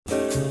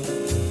Good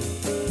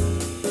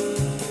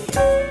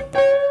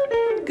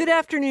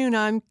afternoon.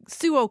 I'm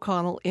Sue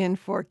O'Connell in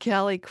for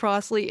Callie,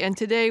 Crossley, and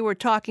today we're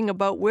talking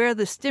about where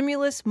the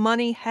stimulus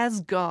money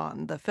has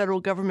gone. The federal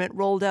government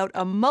rolled out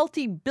a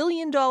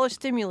multi-billion-dollar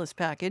stimulus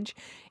package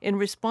in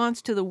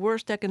response to the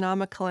worst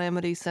economic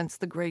calamity since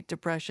the Great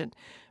Depression.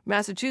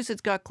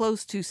 Massachusetts got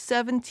close to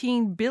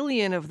 $17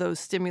 billion of those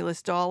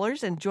stimulus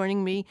dollars, and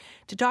joining me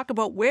to talk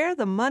about where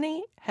the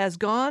money has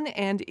gone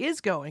and is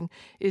going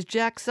is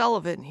Jack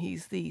Sullivan.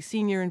 He's the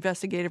senior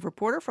investigative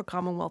reporter for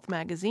Commonwealth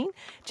Magazine.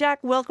 Jack,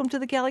 welcome to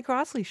the Callie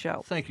Crossley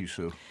Show. Thank you,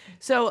 Sue.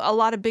 So a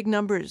lot of big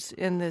numbers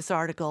in this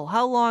article.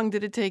 How long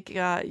did it take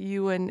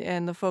you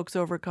and the folks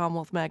over at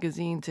Commonwealth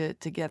Magazine to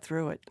get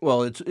through it?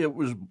 Well, it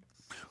was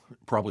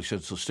probably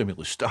since the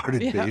stimulus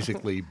started,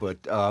 basically,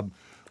 but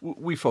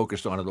we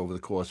focused on it over the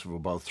course of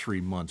about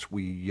 3 months.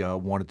 We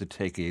wanted to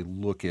take a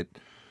look at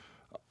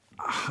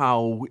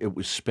how it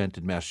was spent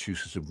in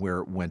Massachusetts and where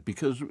it went,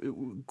 because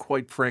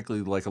quite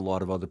frankly, like a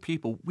lot of other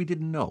people, we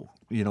didn't know.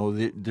 You know,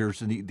 there's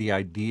the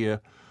idea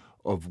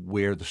of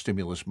where the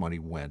stimulus money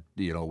went,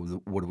 you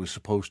know, what it was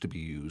supposed to be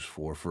used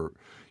for.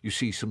 You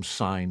see some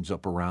signs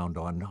up around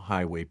on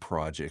highway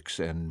projects,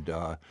 and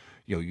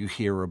you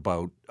hear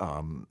about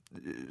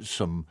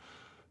some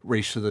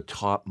race to the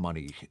top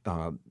money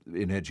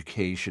in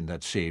education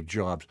that saved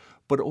jobs.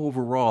 But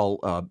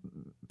overall,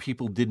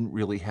 people didn't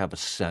really have a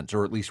sense,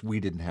 or at least we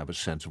didn't have a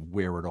sense of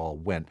where it all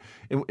went.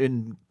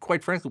 And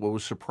quite frankly, what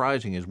was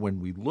surprising is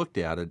when we looked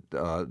at it,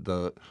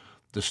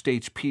 the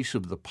state's piece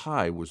of the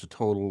pie was a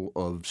total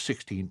of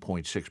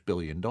 $16.6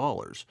 billion.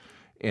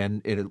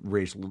 And it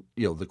raised,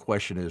 the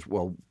question is,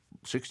 well,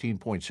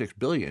 $16.6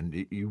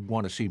 billion, you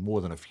want to see more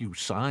than a few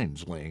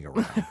signs laying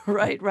around.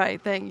 Right.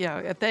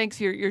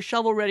 Thanks. Your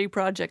shovel-ready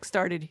project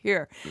started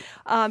here.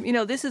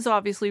 This is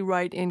obviously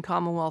right in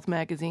Commonwealth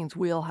Magazine's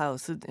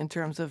wheelhouse in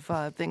terms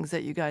of things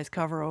that you guys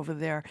cover over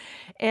there.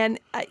 And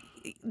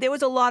there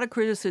was a lot of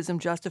criticism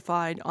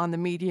justified on the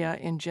media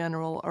in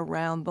general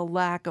around the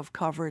lack of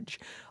coverage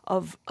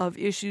of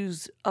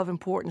issues of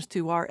importance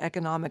to our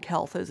economic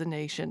health as a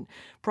nation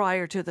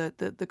prior to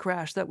the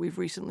crash that we've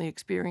recently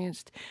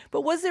experienced.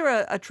 But was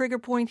there a trigger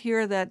point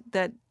here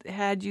that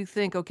had you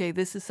think, okay,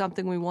 this is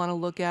something we want to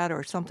look at,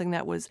 or something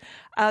that was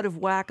out of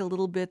whack a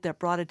little bit that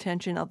brought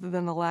attention other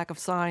than the lack of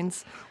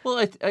signs?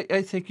 Well,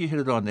 I think you hit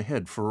it on the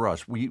head for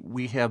us.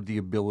 We have the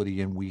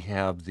ability and we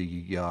have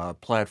the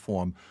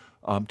platform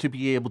to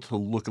be able to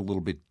look a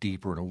little bit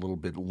deeper and a little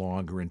bit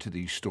longer into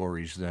these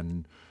stories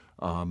than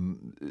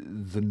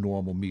the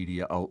normal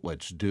media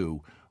outlets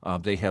do.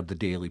 They have the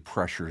daily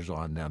pressures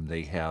on them.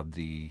 They have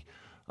the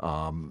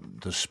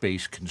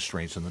space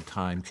constraints and the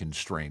time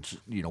constraints.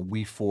 You know,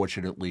 we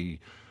fortunately,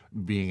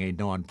 being a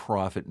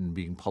nonprofit and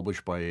being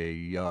published by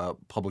a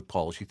public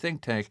policy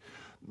think tank,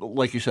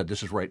 like you said,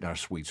 this is right in our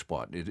sweet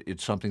spot.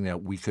 It's something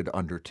that we could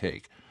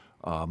undertake.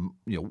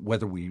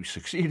 Whether we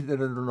succeeded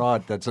in it or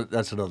not,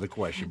 that's another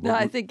question. No,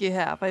 I think you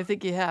have.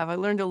 I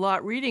learned a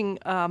lot reading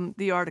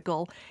the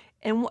article.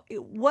 And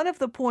one of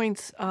the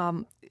points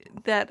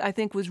that I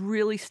think was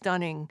really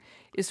stunning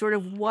is sort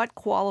of what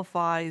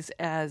qualifies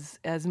as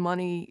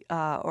money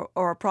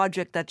or a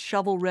project that's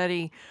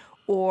shovel-ready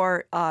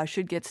or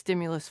should get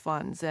stimulus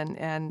funds.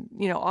 And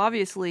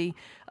obviously,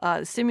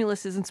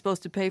 stimulus isn't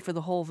supposed to pay for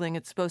the whole thing.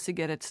 It's supposed to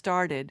get it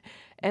started.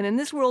 And in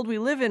this world we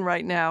live in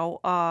right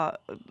now,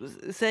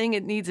 saying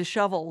it needs a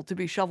shovel to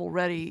be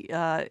shovel-ready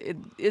it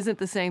isn't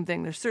the same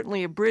thing. There's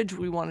certainly a bridge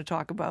we want to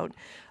talk about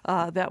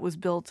that was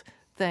built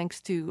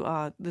thanks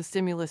to the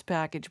stimulus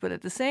package. But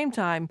at the same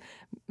time,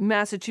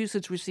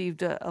 Massachusetts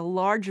received a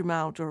large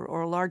amount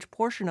or a large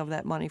portion of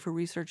that money for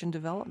research and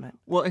development.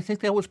 Well, I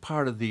think that was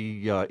part of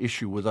the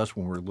issue with us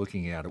when we were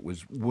looking at it,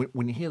 was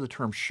when you hear the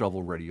term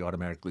shovel-ready, you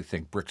automatically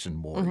think bricks and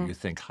mortar, you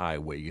think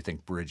highway, you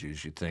think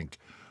bridges, you think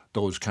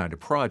those kind of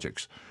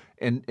projects.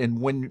 And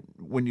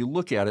when you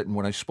look at it, and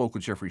when I spoke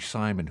with Jeffrey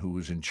Simon, who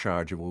was in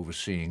charge of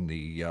overseeing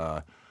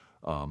the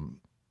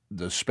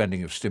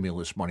spending of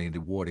stimulus money and the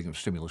awarding of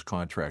stimulus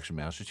contracts in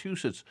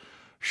Massachusetts,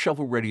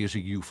 shovel-ready is a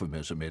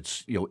euphemism.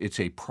 It's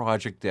a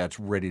project that's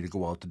ready to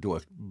go out the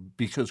door,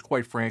 because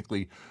quite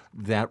frankly,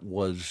 that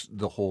was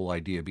the whole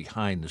idea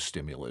behind the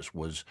stimulus,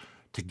 was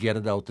to get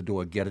it out the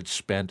door, get it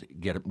spent,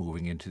 get it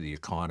moving into the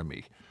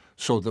economy.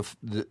 So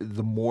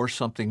the more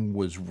something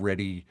was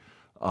ready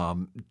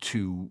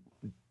to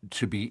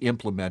be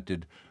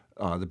implemented,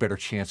 the better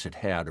chance it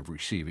had of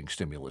receiving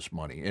stimulus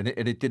money. And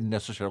it didn't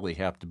necessarily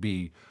have to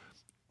be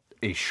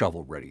a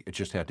shovel ready. It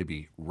just had to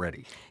be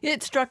ready.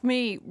 It struck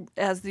me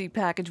as the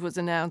package was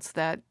announced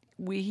that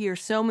we hear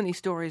so many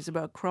stories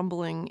about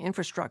crumbling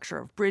infrastructure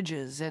of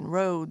bridges and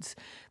roads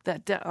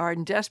that are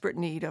in desperate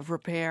need of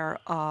repair,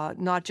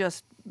 not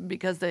just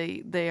because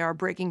they are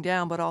breaking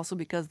down, but also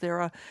because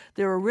there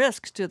are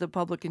risks to the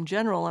public in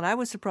general. And I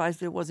was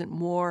surprised there wasn't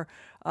more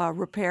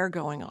repair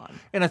going on.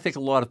 And I think a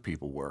lot of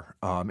people were.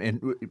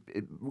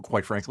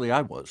 Quite frankly,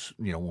 I was.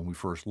 When we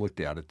first looked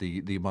at it,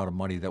 the amount of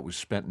money that was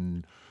spent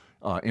in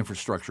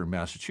infrastructure in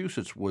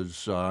Massachusetts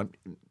was,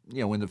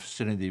 in the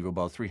vicinity of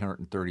about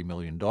 $330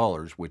 million,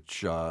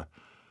 which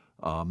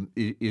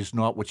is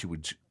not what you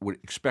would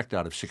expect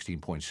out of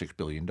 $16.6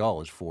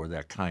 billion for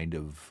that kind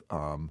of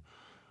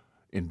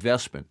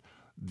investment.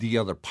 The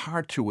other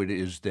part to it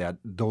is that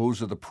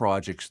those are the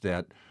projects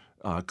that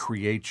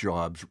create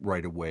jobs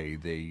right away.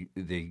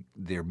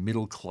 They're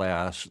middle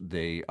class.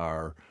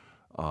 They're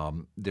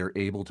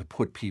able to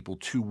put people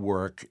to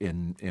work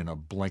in a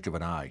blink of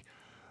an eye.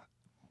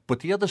 But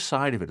the other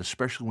side of it,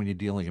 especially when you're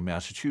dealing in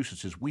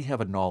Massachusetts, is we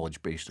have a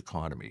knowledge-based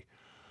economy.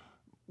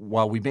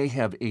 While we may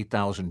have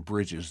 8,000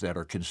 bridges that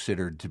are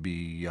considered to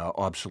be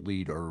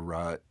obsolete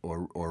or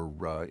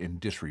in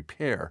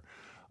disrepair,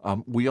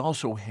 we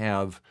also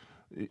have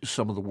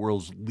some of the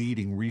world's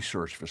leading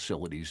research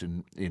facilities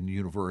in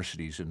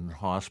universities and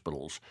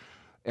hospitals.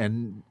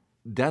 And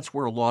that's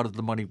where a lot of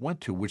the money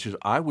went to, which is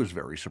I was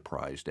very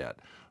surprised at.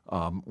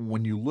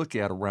 When you look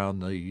at around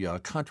the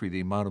country,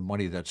 the amount of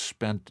money that's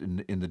spent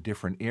in the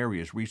different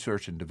areas,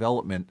 research and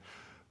development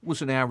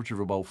was an average of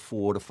about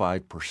 4 to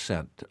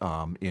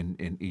 5%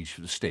 in each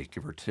of the state,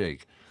 give or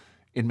take.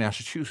 In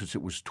Massachusetts,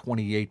 it was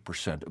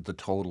 28% of the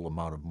total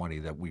amount of money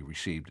that we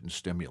received in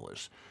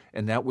stimulus.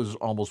 And that was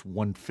almost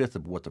 1/5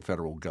 of what the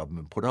federal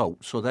government put out.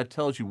 So that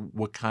tells you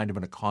what kind of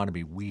an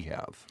economy we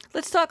have.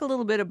 Let's talk a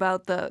little bit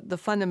about the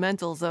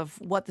fundamentals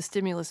of what the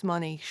stimulus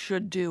money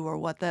should do, or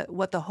what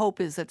the hope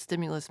is that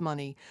stimulus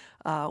money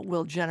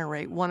will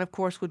generate. One, of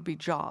course, would be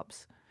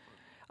jobs.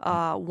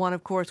 One,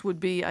 of course, would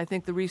be, I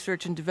think, the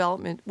research and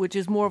development, which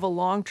is more of a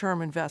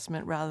long-term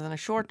investment rather than a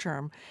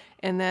short-term.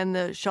 And then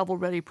the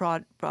shovel-ready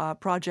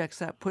projects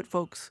that put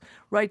folks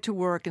right to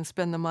work and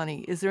spend the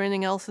money. Is there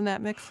anything else in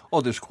that mix?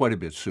 Oh, there's quite a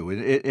bit, Sue.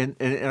 And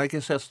I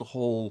guess that's the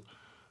whole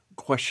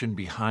question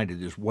behind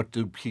it, is what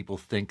do people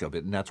think of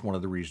it? And that's one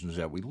of the reasons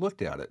that we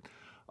looked at it.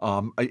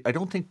 I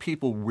don't think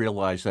people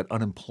realize that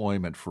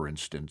unemployment, for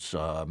instance,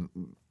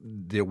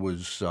 there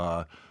was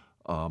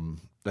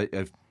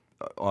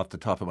off the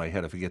top of my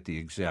head, I forget the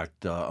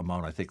exact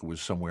amount. I think it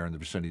was somewhere in the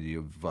vicinity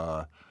of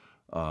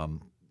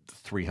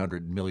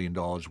 $300 million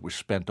was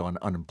spent on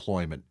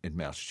unemployment in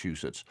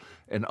Massachusetts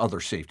and other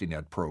safety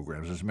net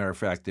programs. As a matter of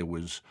fact, there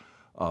was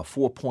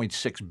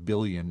 $4.6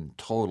 billion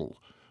total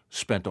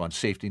spent on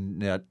safety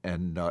net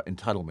and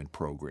entitlement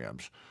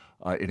programs.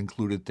 It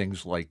included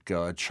things like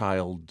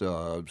child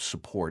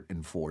support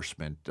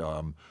enforcement,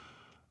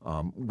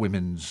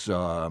 women's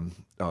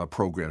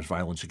programs,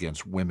 violence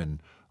against women,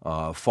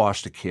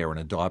 foster care and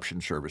adoption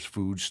service,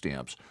 food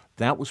stamps.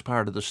 That was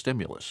part of the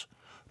stimulus.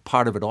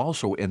 Part of it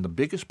also, and the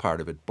biggest part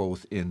of it,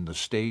 both in the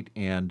state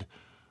and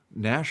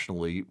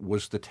nationally,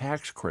 was the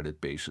tax credit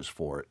basis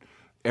for it.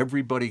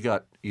 Everybody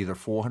got either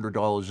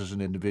 $400 as an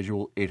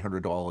individual,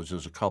 $800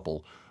 as a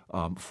couple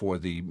for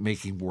the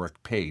making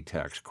work pay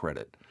tax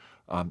credit.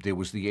 There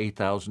was the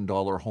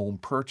 $8,000 home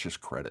purchase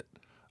credit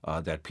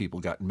that people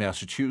got. In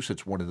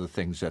Massachusetts, one of the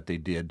things that they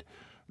did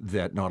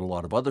that not a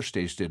lot of other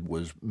states did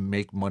was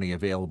make money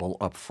available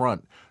up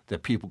front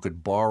that people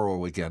could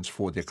borrow against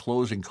for their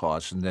closing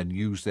costs and then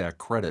use that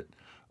credit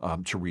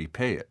to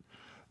repay it.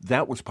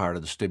 That was part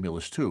of the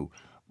stimulus too.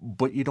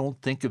 But you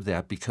don't think of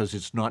that because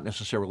it's not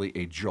necessarily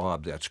a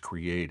job that's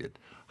created.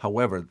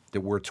 However,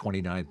 there were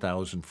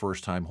 29,000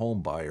 first-time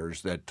home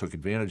buyers that took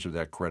advantage of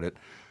that credit,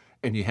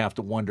 and you have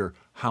to wonder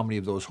how many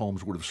of those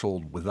homes would have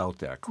sold without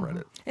that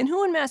credit. Mm-hmm. And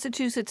who in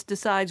Massachusetts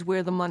decides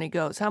where the money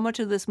goes? How much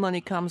of this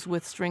money comes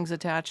with strings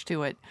attached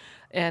to it,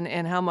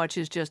 and how much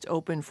is just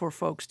open for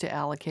folks to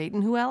allocate,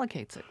 and who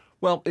allocates it?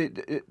 Well,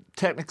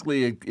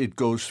 technically it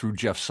goes through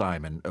Jeff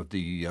Simon of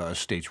the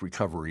state's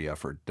recovery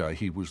effort.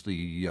 He was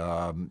the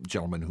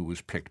gentleman who was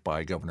picked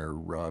by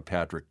Governor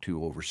Patrick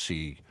to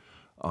oversee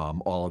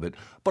all of it.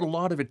 But a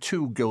lot of it,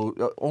 too,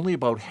 only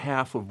about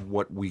half of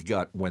what we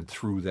got went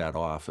through that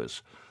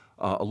office.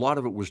 A lot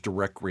of it was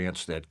direct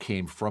grants that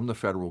came from the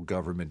federal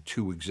government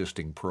to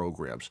existing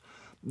programs.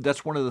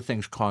 That's one of the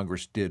things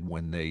Congress did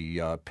when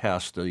they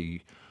passed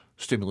the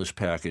stimulus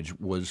package,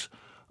 was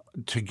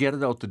to get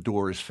it out the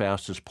door as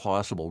fast as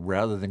possible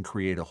rather than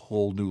create a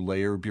whole new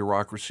layer of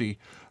bureaucracy.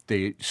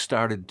 They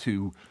started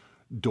to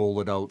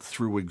dole it out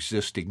through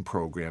existing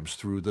programs,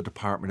 through the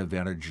Department of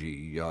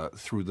Energy,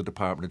 through the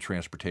Department of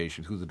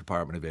Transportation, through the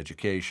Department of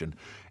Education,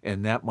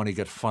 and that money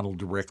got funneled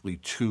directly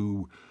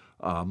to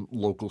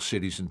local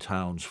cities and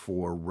towns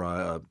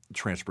for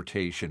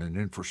transportation and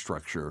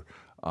infrastructure.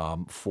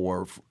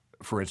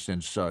 For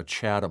instance,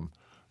 Chatham,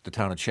 the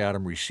town of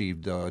Chatham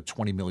received a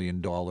 $20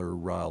 million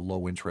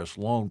low-interest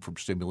loan from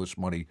stimulus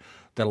money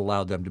that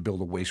allowed them to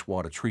build a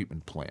wastewater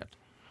treatment plant.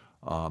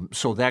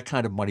 So that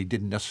kind of money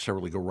didn't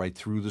necessarily go right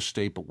through the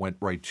state, but went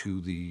right to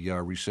the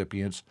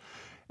recipients.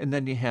 And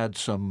then you had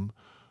some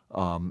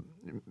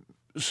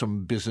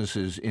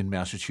businesses in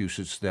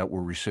Massachusetts that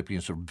were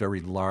recipients of very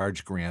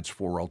large grants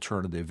for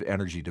alternative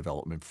energy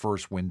development.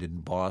 First Wind in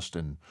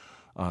Boston,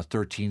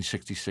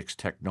 1366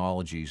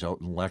 Technologies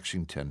out in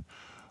Lexington.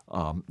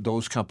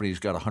 Those companies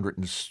got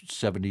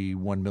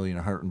 $171 million,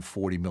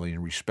 $140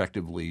 million,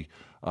 respectively,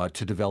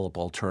 to develop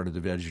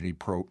alternative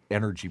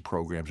energy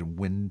programs in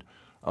wind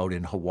out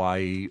in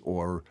Hawaii,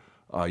 or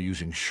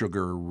using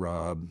sugar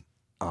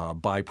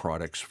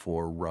byproducts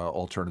for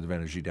alternative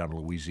energy down in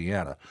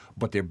Louisiana,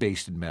 but they're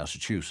based in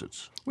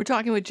Massachusetts. We're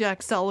talking with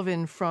Jack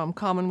Sullivan from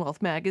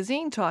Commonwealth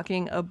Magazine,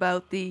 talking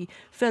about the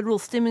federal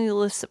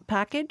stimulus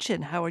package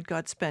and how it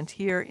got spent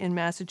here in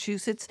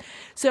Massachusetts.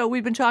 So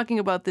we've been talking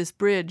about this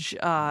bridge,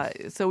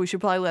 so we should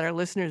probably let our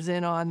listeners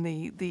in on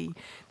the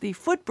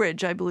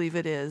footbridge, I believe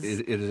it is.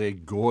 It is a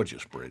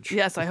gorgeous bridge.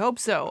 Yes, I hope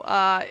so.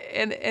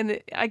 And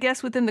I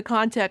guess within the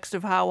context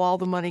of how all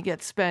the money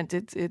gets spent,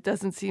 it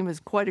doesn't seem as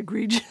quite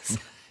egregious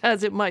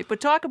as it might. But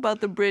talk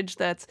about the bridge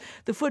that's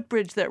the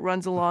footbridge that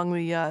runs along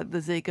the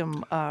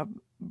Zakim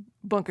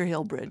Bunker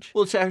Hill Bridge.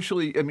 Well, it's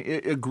actually,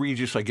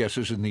 egregious, I guess,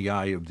 is in the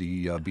eye of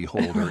the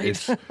beholder.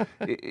 Right.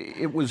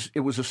 It was a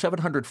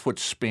 700-foot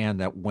span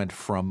that went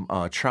from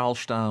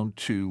Charlestown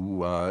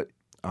to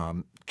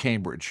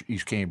Cambridge,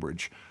 East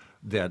Cambridge,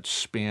 that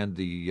spanned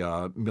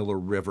the Miller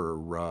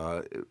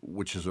River,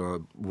 which is a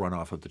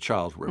runoff of the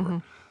Charles River.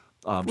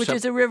 Mm-hmm. Which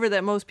is a river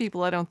that most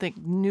people, I don't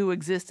think, knew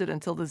existed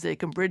until the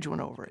Zakim Bridge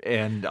went over it.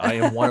 And I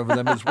am one of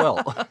them as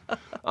well.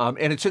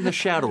 And it's in the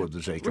shadow of the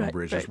Zakim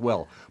Bridge as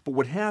well. But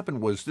what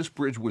happened was this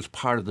bridge was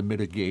part of the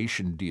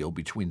mitigation deal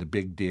between the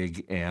Big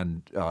Dig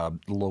and the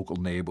local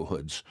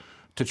neighborhoods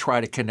to try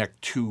to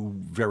connect two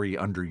very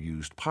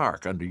underutilized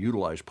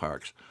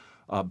parks.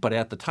 But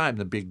at the time,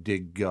 the Big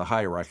Dig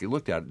hierarchy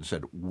looked at it and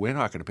said, we're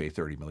not going to pay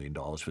 $30 million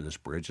for this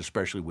bridge,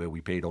 especially where we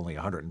paid only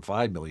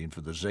 $105 million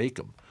for the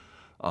Zakim.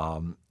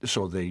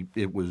 So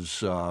it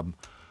was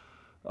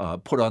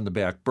put on the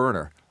back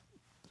burner.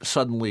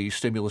 Suddenly,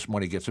 stimulus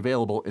money gets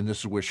available, and this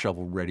is where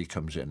shovel ready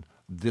comes in.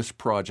 This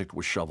project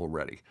was shovel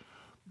ready.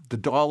 The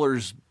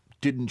dollars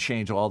didn't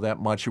change all that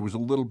much. It was a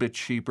little bit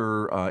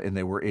cheaper, and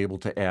they were able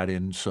to add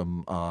in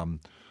some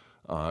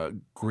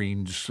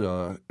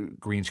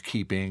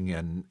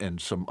greenskeeping and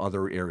some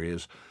other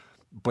areas.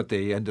 But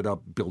they ended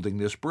up building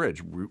this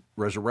bridge,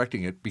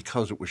 resurrecting it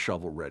because it was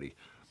shovel ready.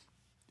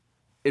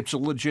 It's a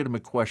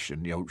legitimate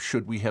question.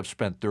 Should we have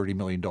spent $30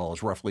 million,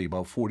 roughly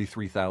about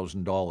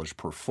 $43,000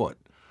 per foot,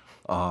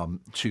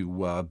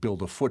 to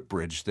build a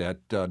footbridge that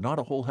not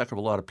a whole heck of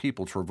a lot of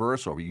people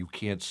traverse over? You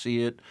can't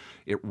see it.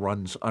 It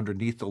runs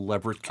underneath the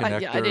Leverett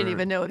connector. I didn't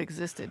even know it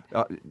existed.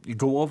 You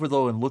go over,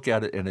 though, and look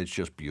at it, and it's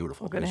just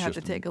beautiful. We're going to have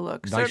to take a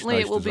look. Nice, Certainly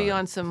nice it will design. be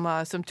on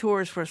some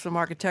tours for some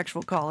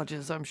architectural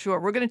colleges, I'm sure.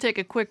 We're going to take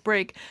a quick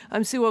break.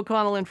 I'm Sue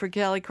O'Connell in for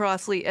Callie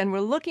Crossley, and we're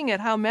looking at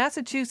how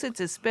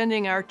Massachusetts is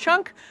spending our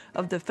chunk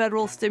of the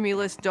federal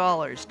stimulus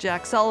dollars.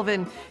 Jack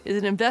Sullivan is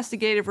an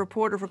investigative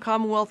reporter for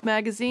Commonwealth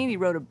Magazine. He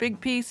wrote a big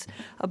piece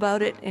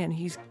about it, and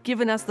he's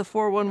given us the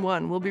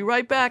 411. We'll be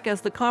right back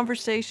as the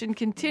conversation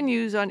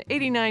continues on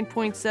 89.7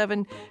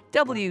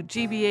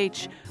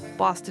 WGBH,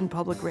 Boston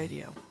Public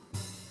Radio.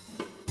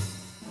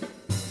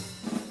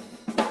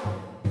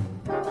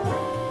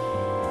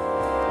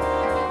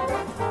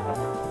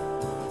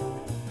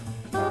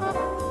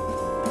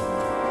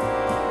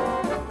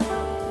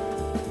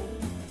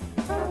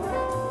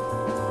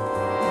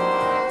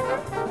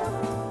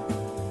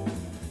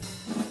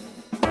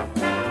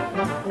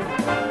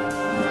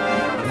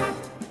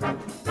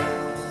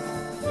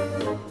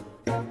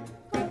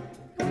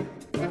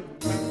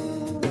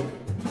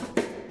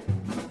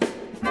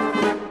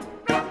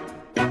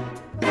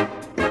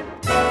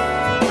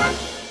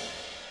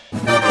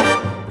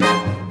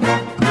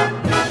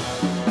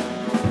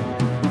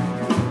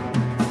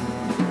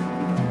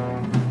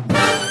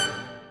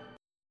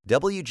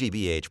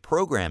 WGBH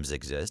programs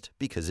exist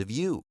because of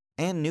you.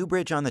 And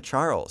Newbridge on the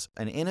Charles,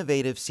 an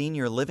innovative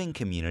senior living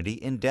community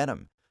in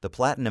Dedham. The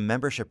Platinum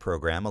Membership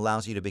Program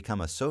allows you to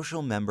become a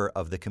social member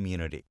of the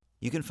community.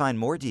 You can find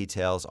more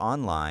details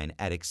online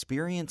at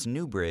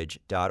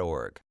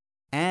experiencenewbridge.org.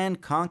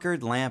 And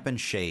Concord Lamp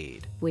and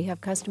Shade. We have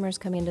customers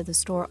come into the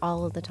store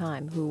all of the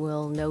time who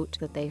will note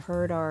that they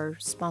heard our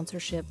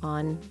sponsorship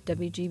on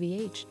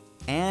WGBH.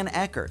 Ann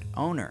Eckert,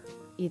 owner.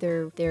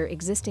 Either they're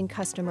existing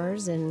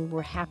customers and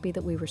were happy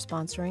that we were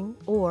sponsoring,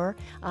 or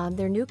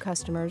they're new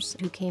customers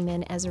who came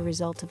in as a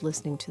result of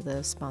listening to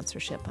the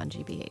sponsorship on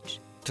GBH.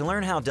 To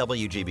learn how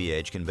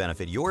WGBH can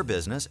benefit your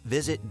business,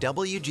 visit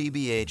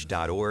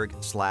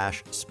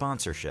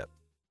wgbh.org/sponsorship.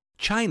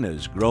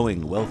 China's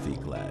growing wealthy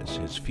class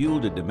has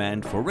fueled a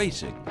demand for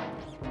racing,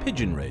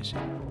 pigeon racing.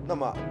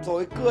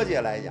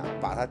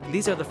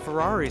 These are the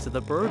Ferraris of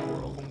the bird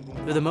world.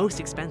 They're the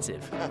most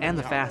expensive and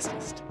the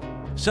fastest.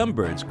 Some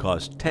birds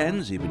cost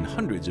tens, even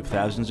hundreds of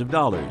thousands of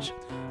dollars.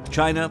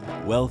 China,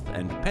 wealth,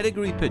 and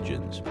pedigree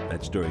pigeons.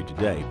 That story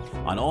today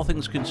on All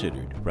Things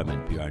Considered from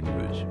NPR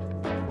News.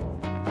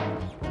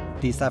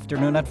 This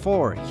afternoon at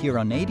 4, here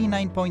on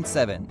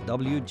 89.7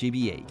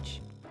 WGBH.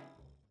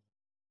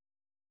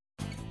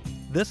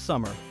 This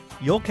summer,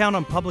 you'll count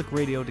on public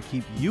radio to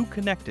keep you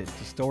connected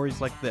to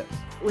stories like this.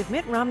 With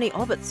Mitt Romney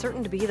all but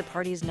certain to be the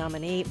party's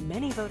nominee,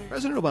 many voters...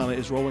 President Obama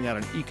is rolling out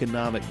an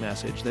economic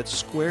message that's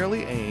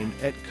squarely aimed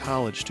at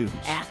college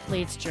students.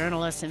 Athletes,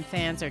 journalists, and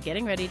fans are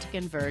getting ready to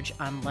converge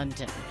on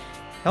London.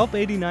 Help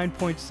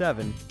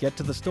 89.7 get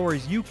to the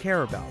stories you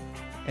care about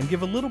and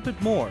give a little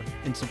bit more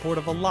in support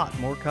of a lot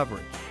more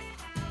coverage.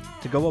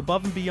 To go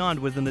above and beyond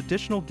with an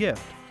additional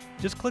gift,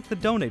 Just click the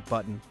donate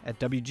button at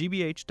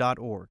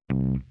WGBH.org.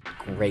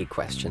 Great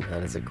question.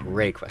 That is a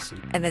great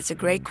question. And that's a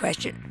great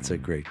question. It's a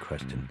great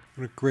question.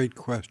 What a great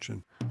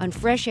question. On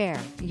Fresh Air,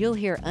 you'll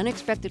hear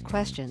unexpected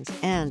questions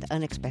and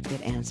unexpected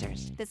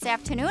answers. This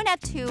afternoon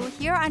at 2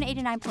 here on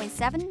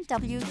 89.7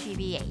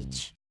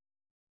 WGBH.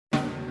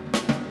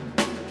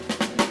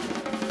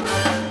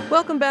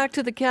 Welcome back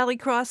to the Callie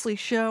Crossley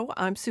Show.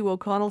 I'm Sue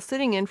O'Connell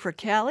sitting in for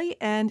Callie,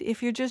 and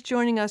if you're just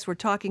joining us, we're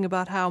talking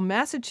about how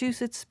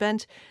Massachusetts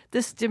spent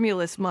the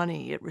stimulus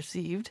money it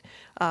received,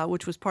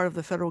 which was part of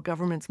the federal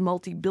government's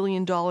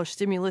multi-billion-dollar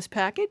stimulus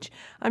package.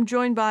 I'm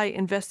joined by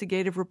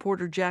investigative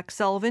reporter Jack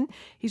Sullivan.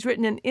 He's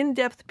written an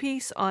in-depth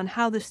piece on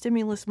how the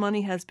stimulus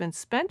money has been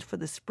spent for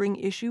the spring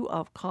issue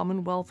of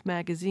Commonwealth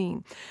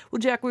magazine. Well,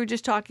 Jack, we were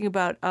just talking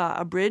about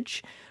a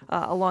bridge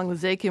along the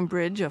Zakim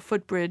Bridge, a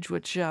footbridge,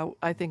 which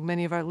I think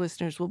many of our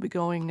listeners will be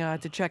going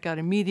to check out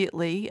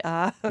immediately.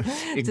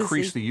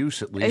 Increase the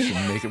use at least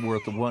and make it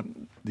worth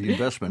the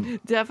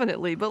investment.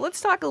 Definitely. But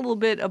let's talk a little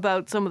bit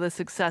about some of the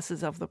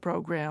successes of the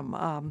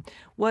program.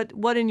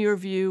 What in your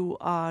view,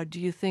 do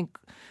you think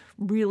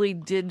really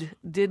did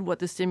what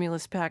the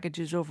stimulus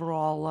package's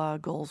overall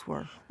goals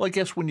were? Well, I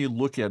guess when you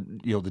look at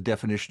the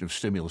definition of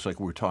stimulus, like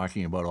we were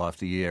talking about off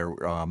the air,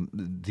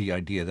 the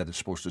idea that it's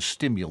supposed to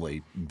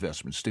stimulate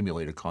investment,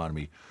 stimulate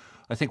economy.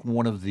 I think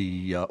one of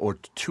the or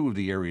two of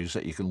the areas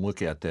that you can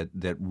look at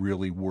that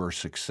really were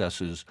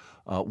successes.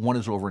 One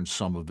is over in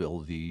Somerville,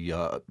 the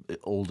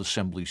old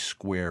Assembly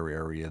Square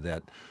area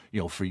that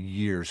for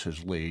years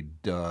has laid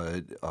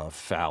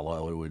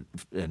fallow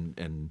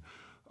and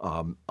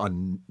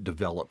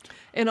undeveloped.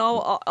 And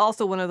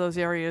also one of those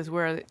areas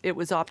where it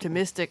was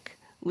optimistically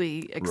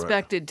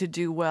expected to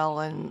do well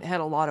and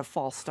had a lot of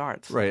false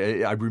starts.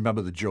 Right. I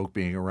remember the joke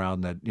being around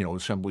that,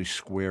 Assembly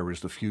Square is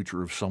the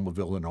future of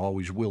Somerville and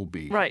always will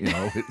be. Right.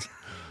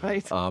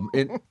 Right.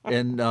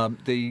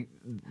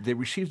 They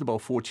received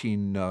about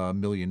 $14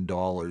 million,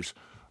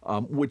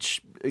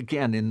 which,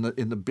 again, in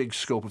the big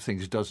scope of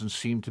things, doesn't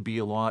seem to be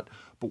a lot.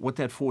 But what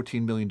that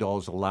 $14 million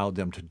allowed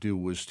them to do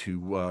was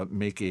to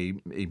make a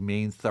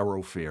main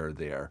thoroughfare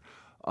there.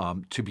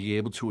 To be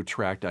able to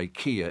attract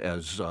IKEA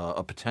as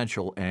a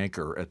potential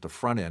anchor at the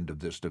front end of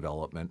this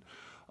development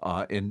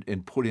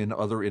and put in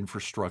other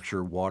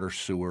infrastructure, water,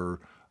 sewer,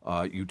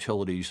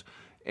 utilities,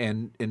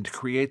 and to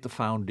create the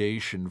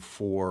foundation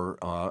for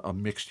a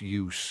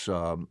mixed-use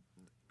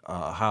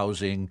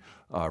housing,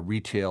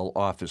 retail,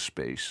 office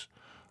space.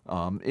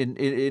 And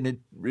it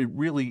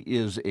really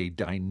is a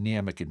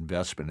dynamic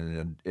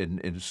investment,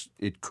 and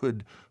it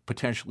could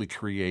potentially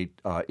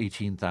create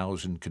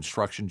 18,000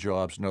 construction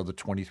jobs, another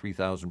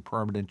 23,000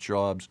 permanent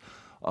jobs,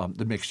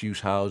 the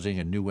mixed-use housing,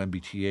 a new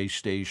MBTA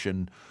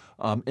station,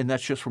 and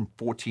that's just from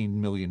 $14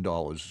 million.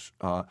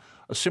 A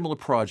similar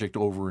project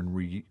over in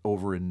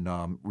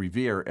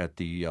Revere at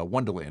the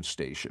Wonderland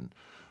station.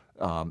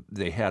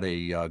 They had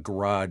a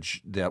garage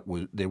that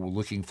they were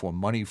looking for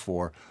money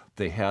for.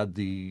 They had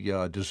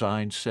the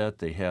design set.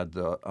 They had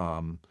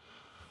the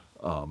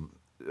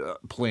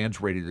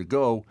plans ready to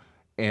go,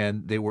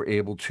 and they were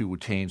able to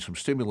attain some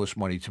stimulus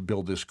money to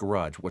build this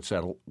garage.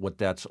 What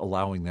that's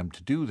allowing them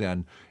to do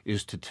then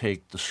is to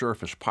take the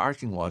surface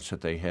parking lots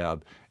that they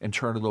have and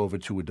turn it over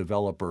to a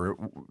developer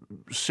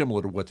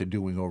similar to what they're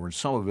doing over in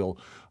Somerville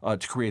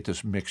to create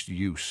this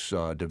mixed-use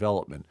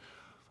development.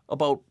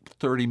 About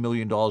 $30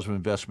 million of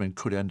investment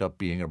could end up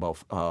being about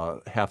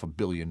 $500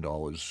 million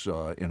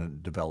in a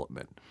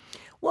development.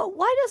 Well,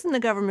 why doesn't the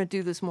government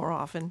do this more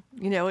often?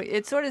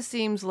 It sort of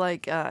seems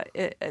like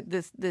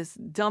this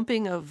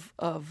dumping of,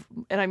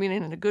 and I mean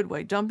in a good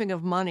way, dumping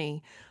of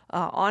money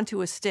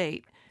onto a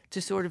state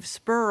to sort of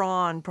spur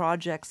on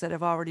projects that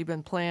have already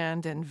been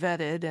planned and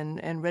vetted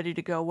and ready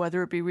to go,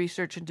 whether it be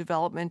research and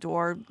development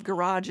or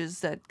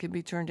garages that can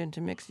be turned into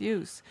mixed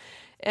use.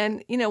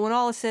 And, when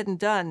all is said and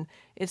done,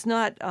 it's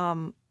not,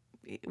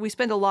 we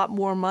spend a lot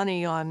more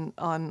money on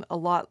a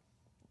lot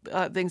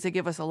things that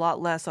give us a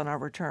lot less on our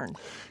return.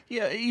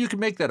 Yeah, you can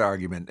make that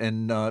argument,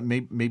 and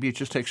maybe it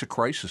just takes a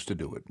crisis to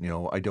do it.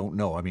 I don't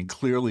know. I mean,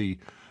 clearly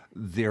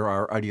there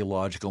are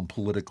ideological and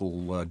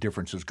political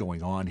differences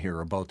going on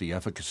here about the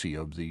efficacy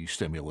of the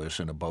stimulus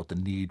and about the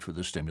need for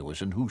the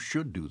stimulus and who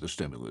should do the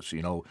stimulus.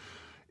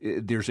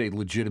 There's a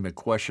legitimate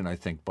question, I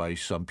think, by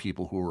some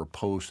people who are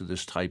opposed to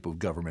this type of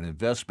government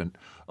investment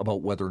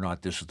about whether or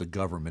not this is the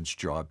government's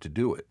job to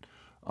do it.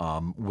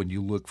 When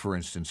you look, for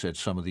instance, at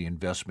some of the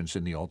investments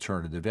in the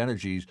alternative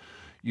energies,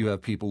 you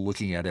have people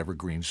looking at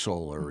evergreen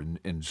solar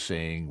and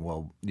saying,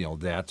 well,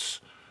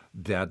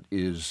 that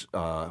is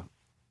a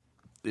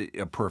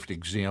perfect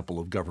example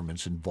of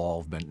government's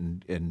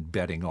involvement in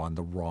betting on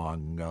the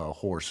wrong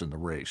horse in the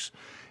race.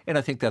 And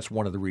I think that's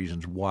one of the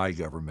reasons why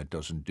government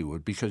doesn't do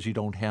it, because you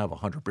don't have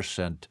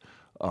 100%,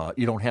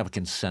 you don't have a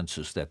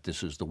consensus that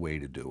this is the way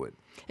to do it.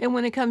 And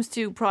when it comes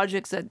to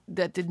projects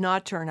that did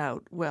not turn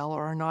out well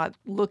or are not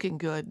looking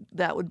good,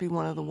 that would be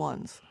one of the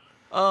ones.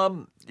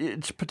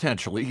 It's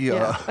potentially.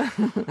 Yeah.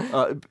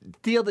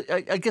 The other,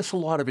 I guess a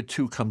lot of it,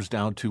 too, comes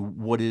down to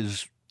what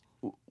is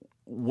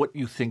what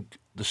you think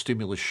the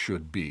stimulus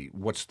should be.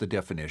 What's the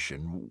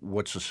definition?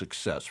 What's a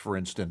success? For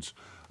instance,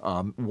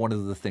 one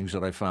of the things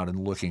that I found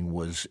in looking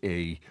was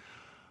a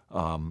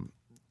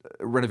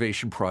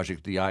renovation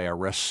project, the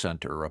IRS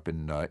Center up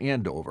in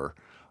Andover.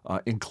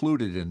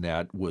 Included in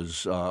that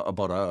was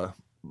about a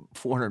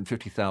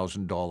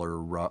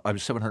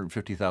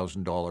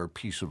 $750,000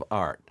 piece of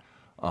art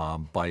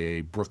by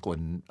a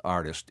Brooklyn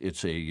artist.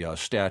 It's a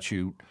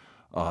statue,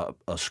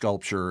 a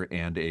sculpture,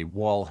 and a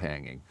wall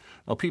hanging.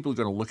 Now, people are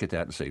going to look at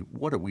that and say,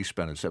 what are we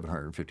spending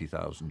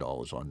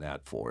 $750,000 on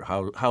that for?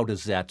 How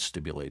does that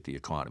stimulate the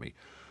economy?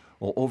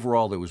 Well,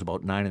 overall, there was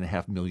about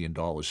 $9.5 million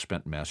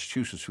spent in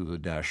Massachusetts through the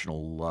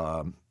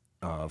National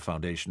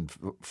Foundation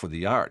for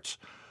the Arts,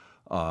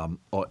 or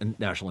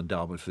National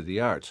Endowment for the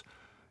Arts.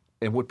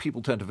 And what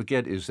people tend to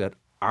forget is that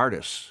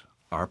artists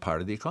are part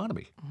of the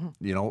economy.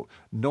 Mm-hmm.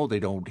 No, they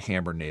don't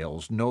hammer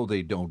nails. No,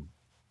 they don't,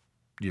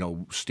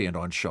 stand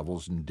on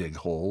shovels and dig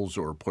holes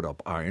or put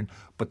up iron.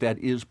 But that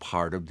is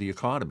part of the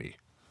economy.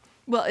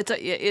 Well,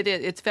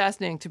 it's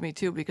fascinating to me,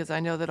 too, because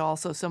I know that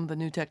also some of the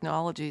new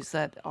technologies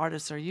that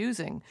artists are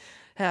using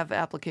have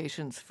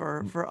applications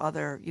for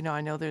other,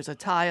 I know there's a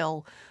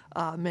tile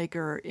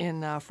maker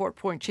in Fort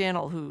Point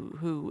Channel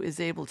who is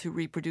able to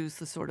reproduce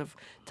the sort of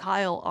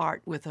tile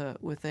art with a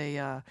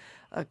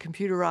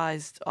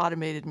computerized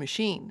automated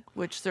machine,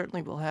 which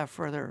certainly will have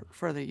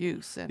further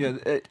use.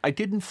 And I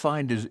didn't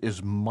find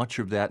as much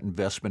of that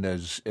investment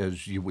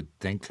as you would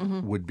think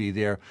would be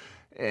there.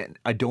 And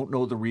I don't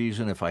know the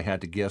reason. If I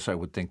had to guess, I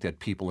would think that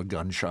people are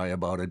gun shy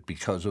about it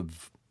because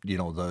of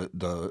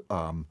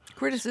the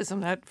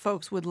criticism that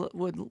folks would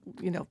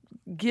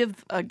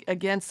give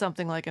against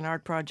something like an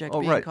art project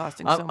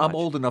costing so much. I'm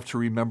old enough to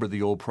remember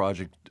the old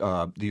project,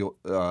 the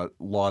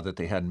law that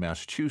they had in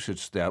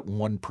Massachusetts that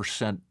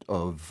 1%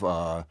 of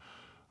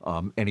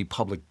any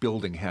public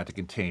building had to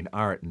contain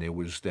art, and there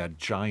was that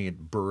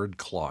giant bird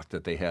clock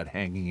that they had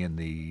hanging in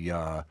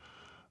the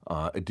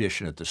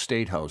addition at the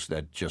State House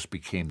that just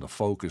became the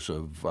focus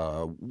of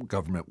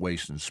government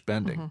waste and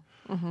spending.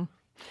 Mm-hmm. Mm-hmm.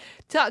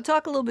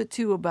 Talk a little bit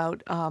too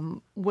about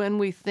when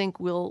we think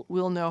we'll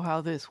know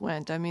how this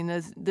went. I mean,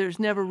 there's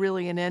never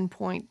really an end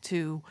point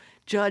to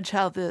judge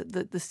how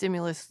the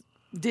stimulus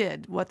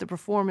did, what the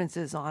performance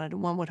is on it,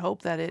 and one would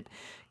hope that it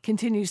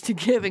continues to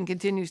give and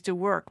continues to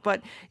work.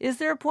 But is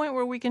there a point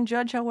where we can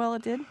judge how well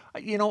it did?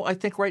 I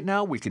think right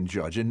now we can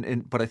judge,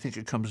 but I think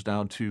it comes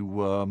down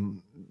to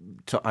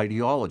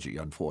ideology,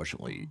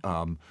 unfortunately.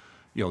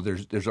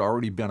 There's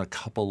already been a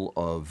couple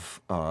of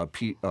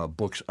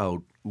books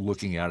out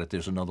looking at it.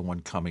 There's another one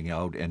coming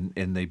out,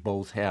 and they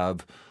both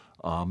have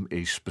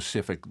a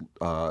specific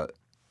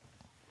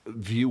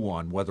view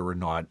on whether or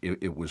not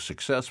it was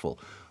successful.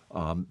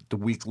 The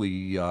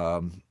Weekly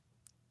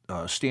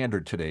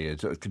Standard today,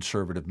 it's a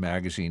conservative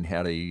magazine,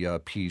 had a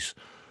piece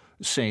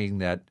saying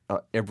that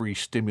every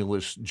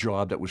stimulus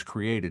job that was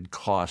created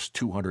cost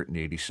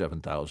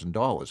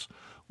 $287,000.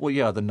 Well,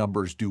 yeah, the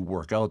numbers do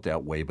work out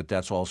that way, but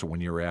that's also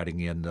when you're adding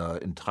in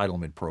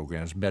entitlement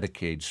programs,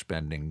 Medicaid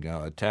spending,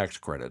 tax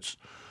credits.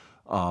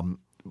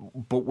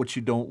 But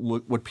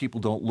what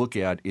people don't look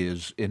at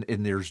is,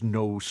 and there's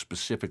no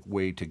specific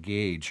way to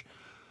gauge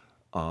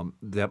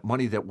that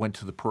money that went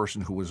to the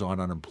person who was on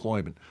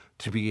unemployment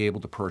to be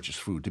able to purchase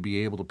food, to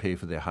be able to pay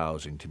for their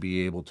housing, to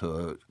be able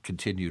to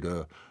continue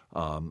to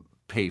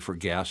pay for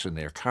gas in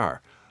their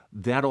car.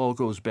 That all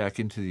goes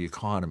back into the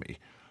economy.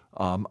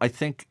 I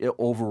think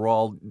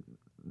overall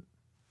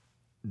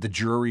the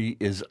jury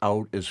is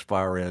out as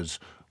far as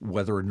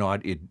whether or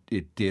not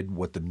it did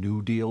what the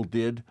New Deal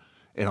did,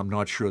 and I'm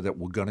not sure that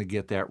we're going to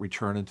get that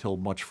return until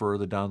much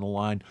further down the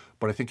line.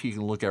 But I think you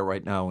can look at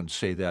right now and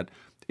say that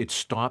it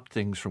stopped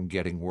things from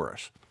getting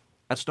worse.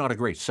 That's not a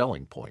great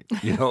selling point,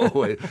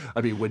 I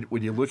mean,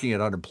 when you're looking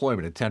at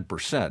unemployment at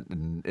 10%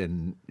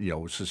 and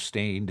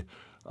sustained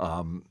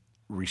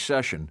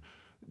recession,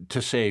 to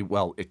say,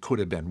 well, it could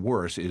have been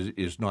worse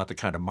is not the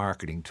kind of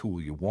marketing tool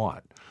you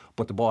want.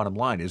 But the bottom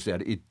line is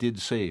that it did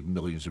save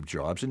millions of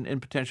jobs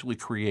and potentially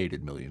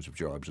created millions of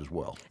jobs as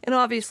well. And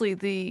obviously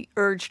the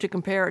urge to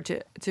compare it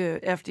to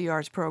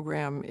FDR's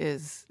program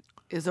is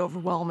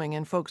overwhelming,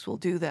 and folks will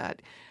do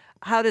that.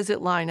 How does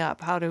it line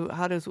up? How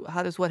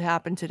does what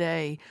happened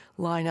today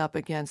line up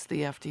against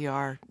the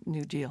FDR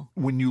New Deal?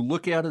 When you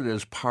look at it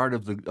as part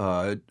of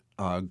the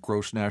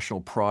gross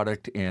national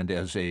product and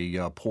as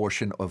a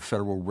portion of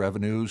federal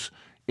revenues,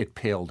 it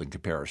paled in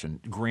comparison.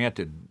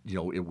 Granted,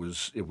 it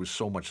was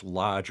so much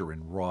larger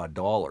in raw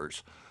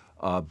dollars,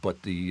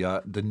 but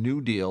the New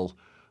Deal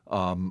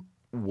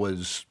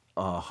was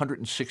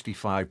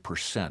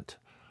 165%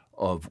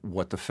 of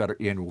what the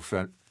annual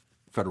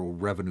federal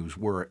revenues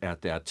were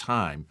at that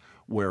time,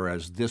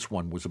 whereas this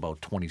one was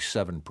about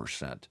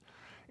 27%.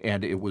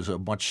 And it was a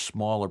much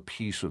smaller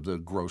piece of the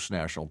gross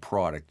national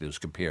product as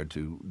compared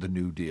to the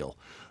New Deal.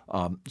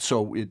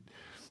 So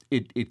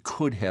it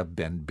could have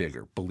been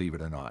bigger, believe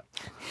it or not.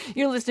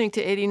 You're listening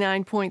to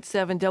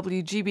 89.7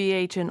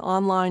 WGBH and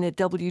online at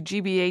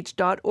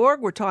WGBH.org.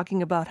 We're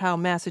talking about how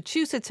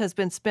Massachusetts has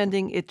been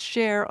spending its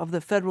share of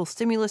the federal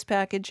stimulus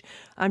package.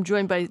 I'm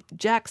joined by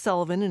Jack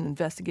Sullivan, an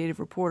investigative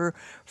reporter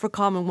for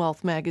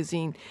Commonwealth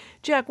Magazine.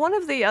 Jack, one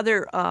of the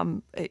other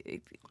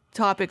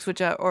topics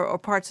or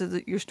parts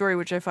of your story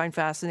which I find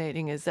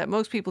fascinating is that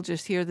most people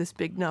just hear this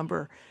big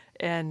number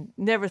and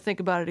never think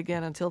about it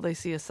again until they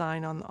see a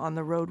sign on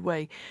the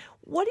roadway.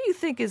 What do you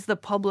think is the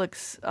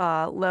public's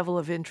level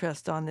of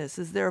interest on this?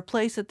 Is there a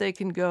place that they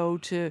can go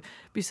to,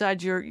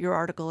 besides your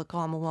article at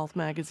Commonwealth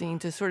Magazine,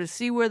 to sort of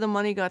see where the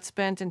money got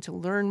spent and to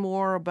learn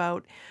more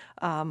about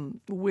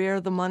where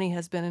the money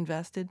has been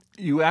invested?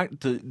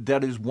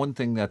 That is one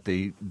thing that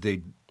they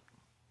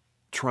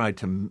tried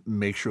to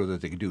make sure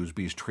that they could do is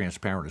be as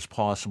transparent as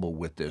possible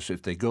with this.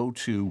 If they go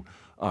to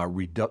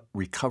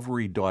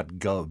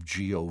recovery.gov,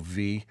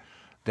 G-O-V,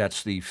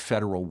 that's the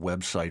federal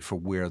website for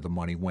where the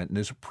money went. And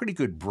there's a pretty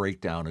good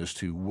breakdown as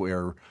to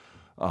where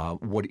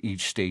what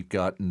each state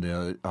got. And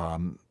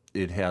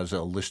it has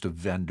a list of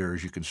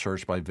vendors. You can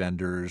search by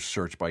vendors,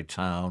 search by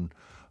town,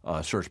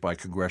 search by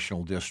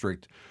congressional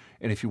district.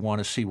 And if you want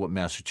to see what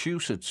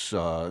Massachusetts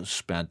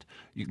spent,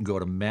 you can go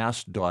to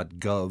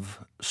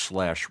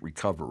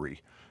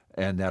mass.gov/recovery,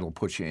 and that'll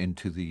put you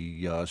into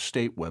the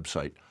state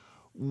website.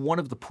 One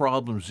of the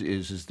problems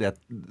is that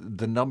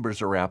the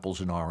numbers are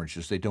apples and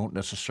oranges. They don't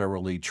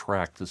necessarily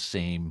track the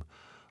same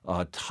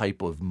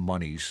type of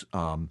monies.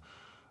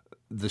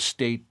 The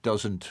state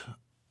didn't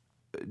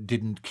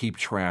keep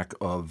track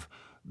of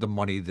the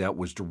money that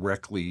was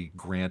directly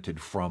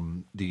granted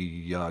from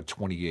the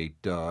 28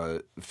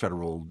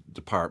 federal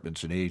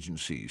departments and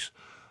agencies.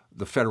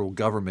 The federal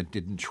government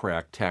didn't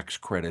track tax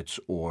credits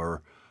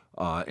or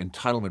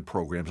entitlement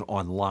programs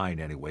online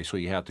anyway, so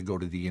you have to go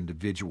to the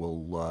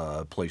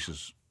individual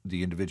places,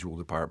 the individual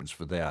departments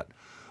for that.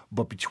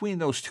 But between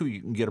those two,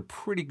 you can get a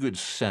pretty good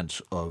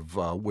sense of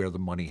where the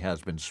money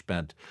has been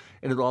spent,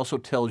 and it also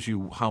tells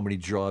you how many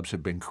jobs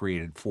have been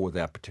created for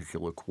that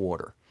particular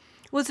quarter.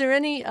 Was there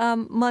any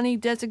money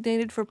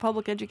designated for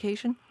public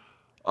education?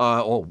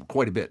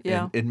 Quite a bit.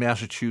 Yeah. In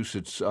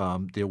Massachusetts,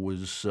 there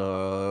was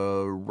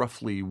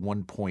roughly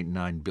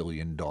 $1.9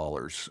 billion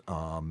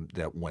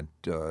that went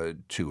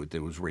to it.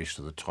 There was Race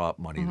to the Top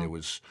money. Mm-hmm. There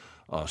was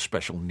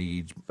special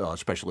needs,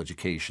 special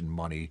education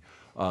money.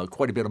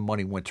 Quite a bit of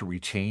money went to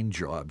retain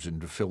jobs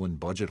and to fill in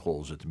budget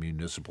holes at the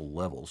municipal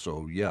level.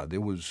 So, yeah,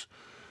 there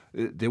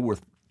were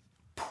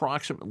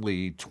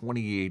approximately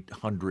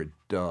 2,800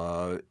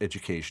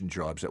 education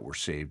jobs that were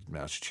saved in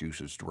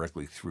Massachusetts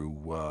directly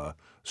through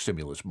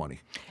stimulus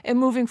money. And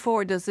moving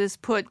forward, does this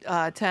put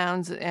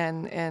towns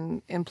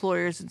and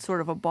employers in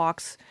sort of a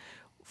box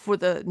for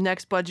the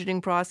next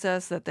budgeting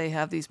process, that they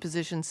have these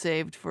positions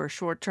saved for a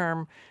short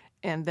term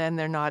and then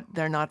they're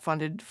not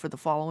funded for the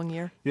following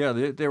year? Yeah,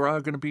 there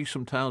are going to be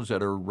some towns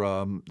that are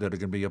going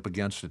to be up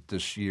against it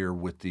this year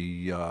with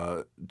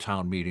the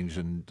town meetings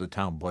and the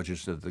town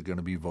budgets that they're going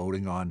to be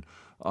voting on.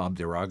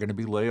 There are going to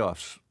be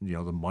layoffs. You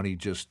know, the money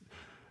just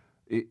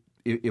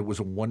it was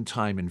a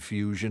one-time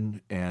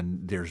infusion,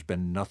 and there's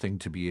been nothing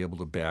to be able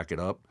to back it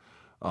up.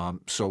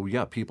 So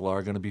yeah, people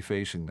are going to be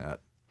facing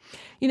that.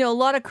 You know, a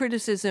lot of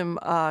criticism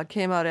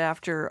came out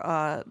after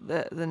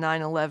the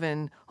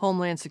 9/11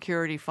 Homeland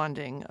Security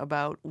funding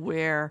about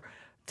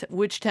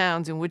which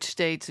towns and which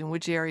states and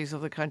which areas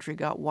of the country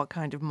got what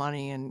kind of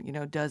money. And, you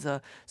know, does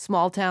a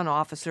small town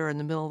officer in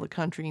the middle of the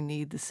country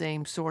need the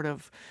same sort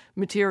of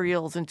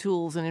materials and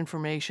tools and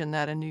information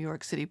that a New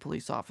York City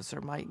police officer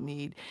might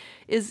need?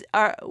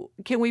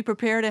 Can we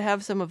prepare to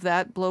have some of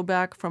that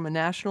blowback from a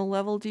national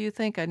level, do you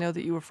think? I know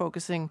that you were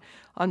focusing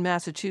on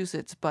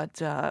Massachusetts,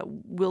 but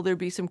will there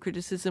be some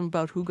criticism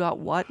about who got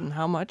what and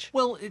how much?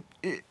 Well,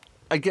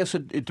 I guess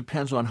it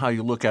depends on how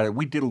you look at it.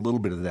 We did a little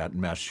bit of that in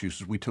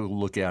Massachusetts. We took a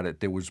look at it.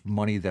 There was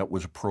money that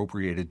was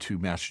appropriated to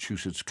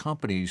Massachusetts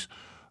companies,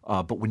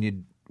 but when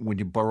you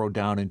burrow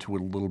down into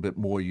it a little bit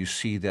more, you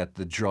see that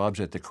the jobs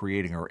that they're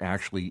creating are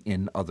actually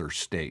in other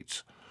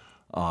states.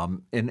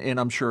 And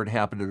I'm sure it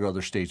happened in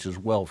other states as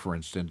well. For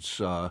instance,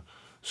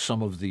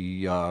 some of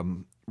the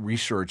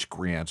research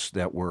grants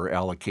that were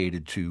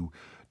allocated to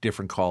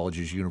different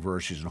colleges,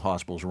 universities, and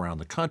hospitals around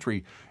the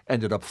country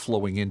ended up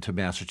flowing into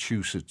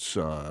Massachusetts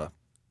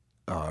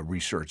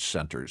research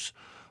centers.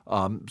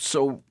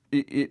 So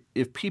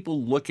if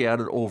people look at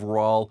it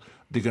overall,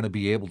 they're going to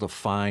be able to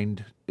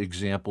find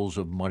examples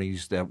of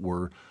monies that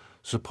were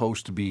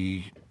supposed to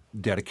be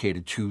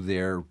dedicated to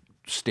their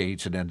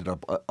states and ended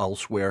up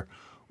elsewhere.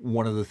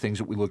 One of the things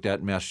that we looked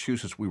at in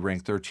Massachusetts, we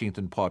ranked 13th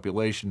in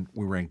population.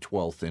 We ranked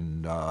 12th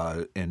in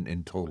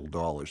total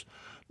dollars.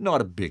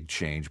 Not a big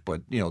change,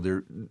 but you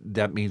know,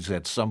 that means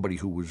that somebody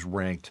who was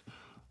ranked,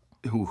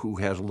 who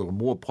has a little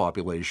more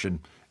population,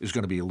 is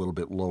going to be a little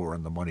bit lower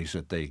in the monies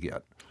that they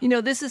get. You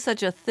know, this is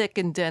such a thick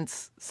and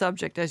dense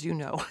subject, as you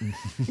know,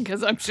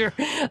 because I'm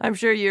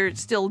sure you're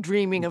still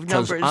dreaming of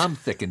numbers. Because I'm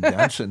thick and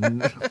dense,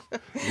 and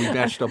we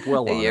matched up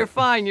well on it. You're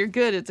fine. You're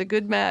good. It's a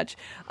good match.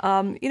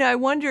 You know, I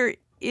wonder,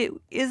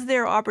 is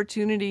there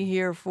opportunity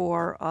here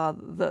for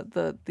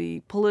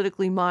the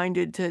politically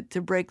minded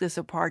to break this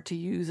apart to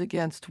use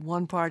against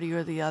one party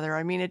or the other?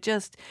 I mean, it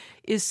just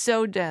is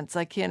so dense.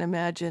 I can't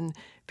imagine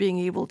being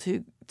able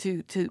to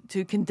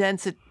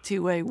condense it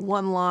to a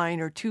one-line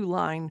or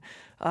two-line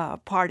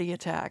party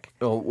attack.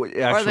 Oh,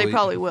 actually, or they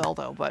probably will,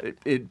 though. But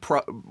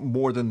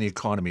more than the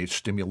economy, it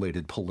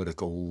stimulated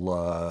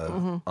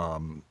political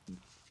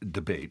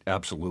debate.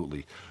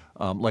 Absolutely.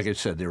 Like I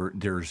said,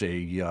 there's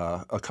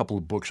a couple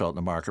of books out in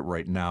the market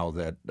right now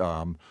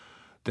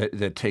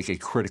that take a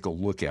critical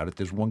look at it.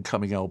 There's one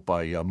coming out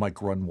by Mike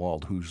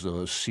Grunwald, who's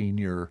a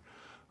senior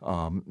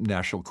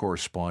national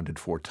correspondent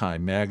for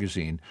Time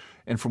magazine.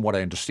 And from what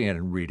I understand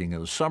in reading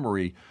the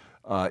summary,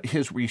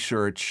 his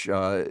research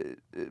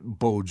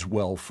bodes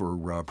well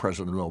for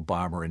President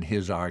Obama and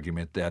his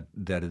argument that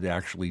it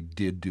actually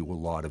did do a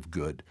lot of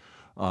good.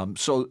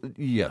 So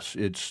yes,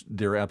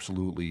 there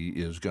absolutely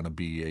is going to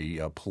be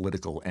a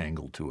political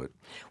angle to it.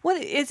 What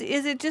is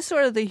it? Just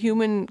sort of the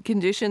human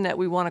condition that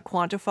we want to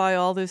quantify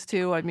all this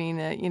to? I mean,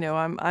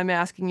 I'm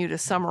asking you to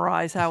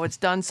summarize how it's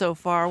done so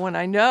far. When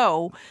I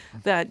know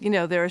that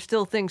there are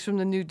still things from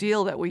the New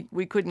Deal that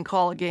we couldn't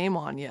call a game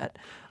on yet.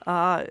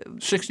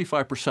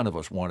 65% of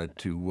us wanted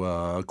to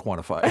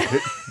quantify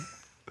it.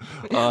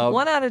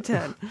 1 out of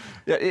 10.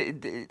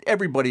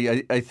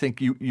 Everybody, I think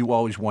you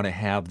always want to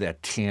have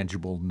that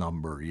tangible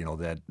number,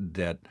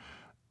 that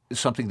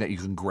something that you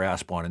can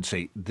grasp on and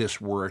say this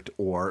worked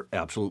or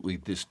absolutely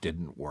this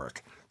didn't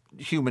work.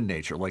 Human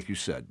nature, like you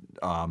said.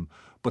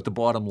 But the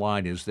bottom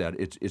line is that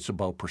it's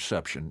about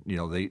perception.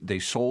 They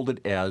sold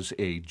it as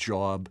a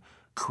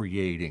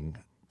job-creating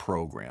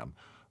program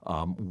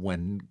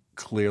when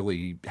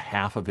clearly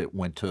half of it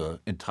went to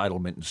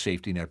entitlement and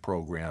safety net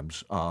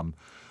programs.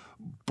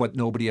 But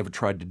nobody ever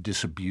tried to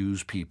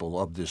disabuse people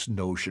of this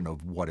notion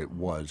of what it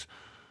was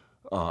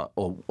or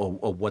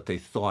what they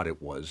thought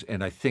it was.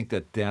 And I think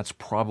that that's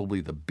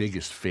probably the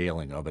biggest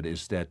failing of it,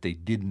 is that they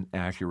didn't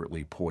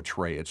accurately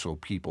portray it so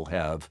people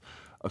have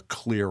a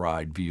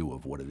clear-eyed view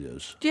of what it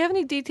is. Do you have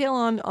any detail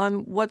on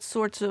what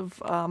sorts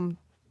of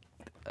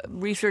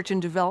research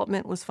and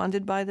development was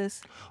funded by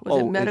this?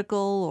 Was it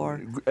medical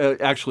or?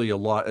 Actually, a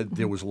lot.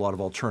 There was a lot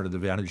of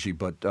alternative energy,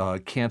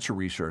 but cancer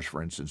research,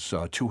 for instance,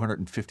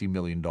 $250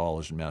 million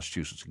in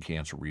Massachusetts in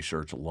cancer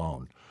research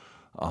alone,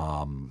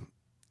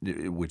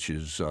 which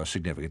is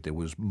significant. There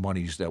was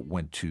monies that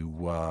went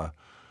to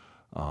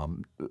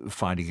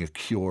finding a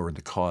cure and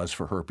the cause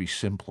for herpes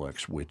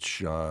simplex,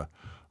 which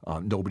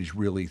nobody's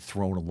really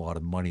thrown a lot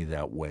of money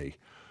that way.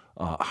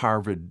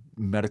 Harvard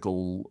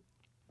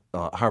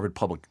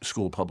Public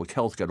School of Public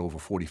Health got over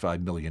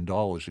 $45 million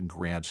in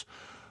grants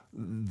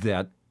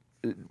that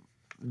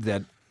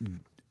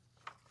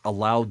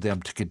allowed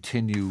them to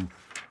continue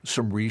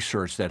some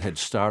research that had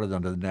started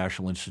under the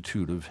National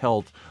Institute of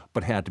Health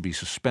but had to be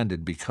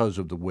suspended because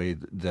of the way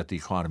that the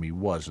economy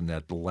was and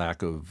that the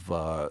lack of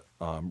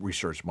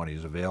research money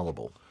is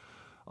available.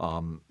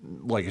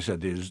 Like I said,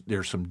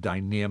 there's some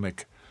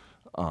dynamic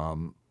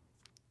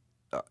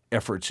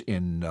efforts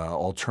in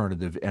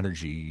alternative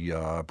energy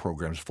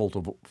programs,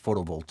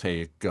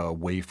 photovoltaic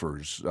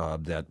wafers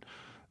that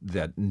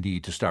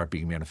need to start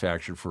being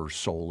manufactured for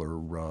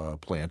solar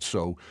plants.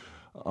 So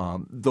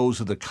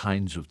those are the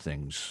kinds of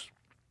things.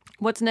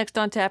 What's next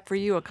on tap for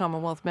you at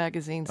Commonwealth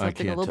Magazine?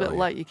 Something a little bit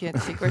light. You can't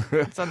secret.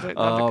 It's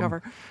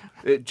undercover.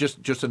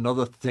 Just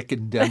another thick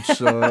and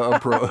dense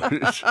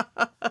approach.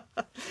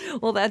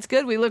 Well, that's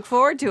good. We look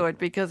forward to it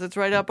because it's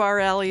right up our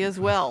alley as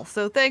well.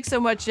 So thanks so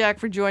much, Jack,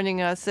 for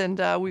joining us.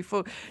 And we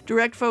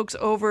direct folks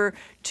over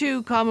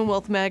to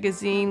Commonwealth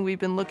Magazine. We've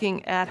been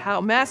looking at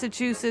how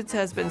Massachusetts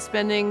has been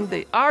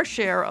spending our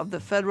share of the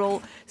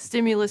federal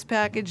stimulus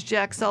package.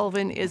 Jack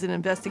Sullivan is an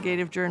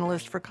investigative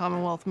journalist for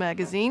Commonwealth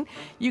Magazine.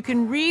 You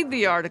can read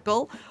the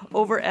article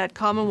over at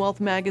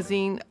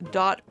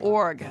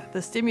commonwealthmagazine.org.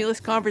 The stimulus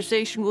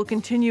conversation will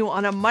continue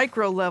on a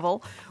micro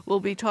level. We'll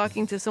be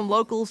talking to some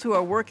locals who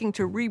are working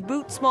to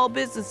reboot small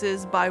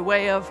businesses by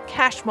way of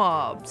cash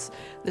mobs.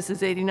 This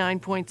is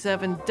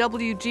 89.7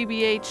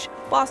 WGBH,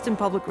 Boston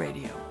Public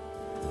Radio.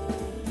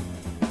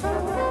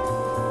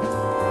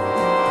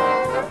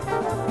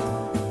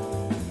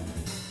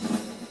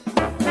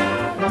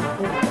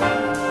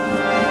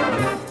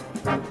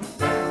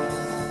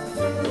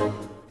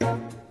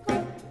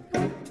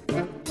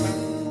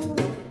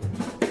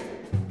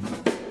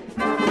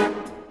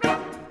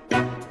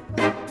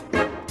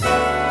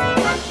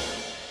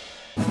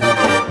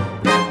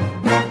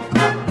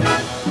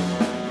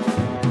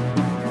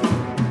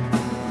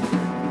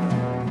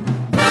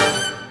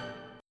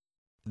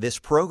 This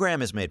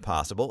program is made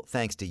possible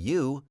thanks to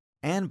you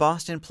and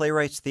Boston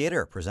Playwrights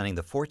Theater, presenting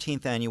the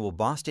 14th Annual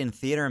Boston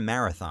Theater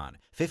Marathon,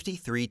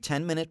 53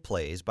 10-minute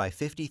plays by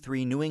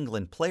 53 New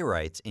England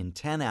playwrights in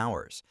 10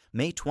 hours.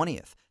 May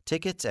 20th.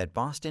 Tickets at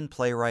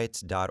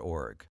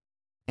bostonplaywrights.org.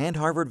 And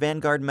Harvard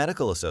Vanguard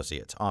Medical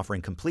Associates,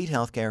 offering complete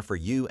health care for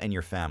you and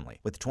your family.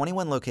 With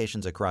 21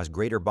 locations across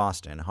Greater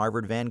Boston,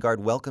 Harvard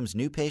Vanguard welcomes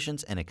new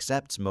patients and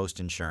accepts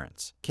most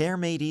insurance.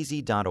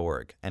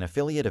 CareMadeEasy.org, an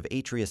affiliate of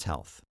Atrius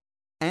Health.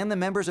 And the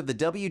members of the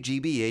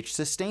WGBH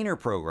Sustainer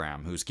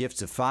Program, whose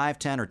gifts of $5,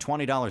 $10, or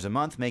 $20 a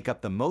month make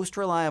up the most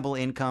reliable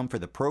income for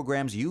the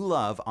programs you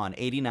love on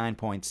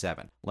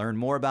 89.7. Learn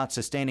more about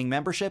sustaining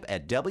membership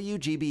at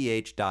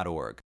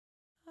WGBH.org.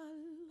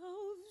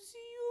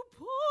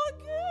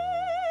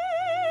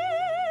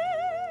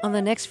 On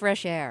the next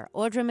Fresh Air,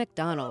 Audra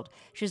McDonald.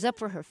 She's up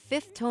for her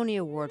 5th Tony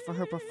Award for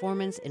her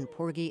performance in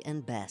Porgy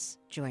and Bess.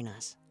 Join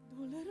us.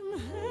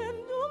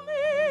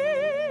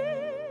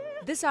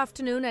 This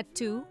afternoon at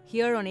 2,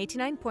 here on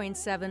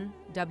 89.7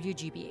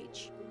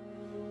 WGBH.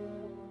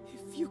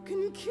 If you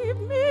can keep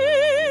me,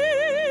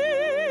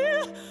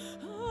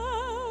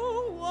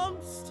 I want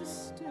to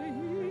stay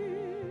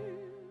here.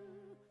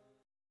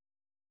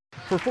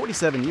 For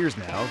 47 years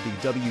now, the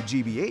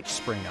WGBH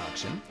Spring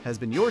Auction has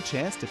been your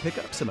chance to pick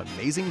up some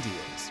amazing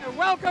deals.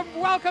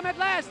 Welcome at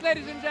last,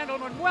 ladies and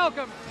gentlemen.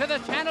 Welcome to the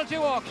Channel 2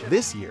 auction.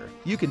 This year,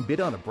 you can bid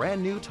on a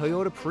brand new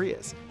Toyota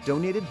Prius,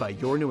 donated by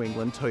your New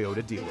England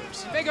Toyota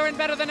dealers. Bigger and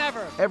better than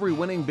ever. Every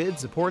winning bid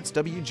supports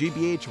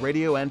WGBH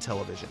radio and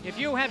television. If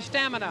you have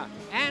stamina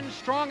and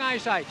strong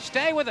eyesight,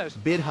 stay with us.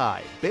 Bid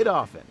high, bid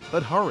often,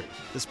 but hurry.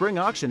 The spring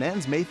auction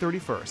ends May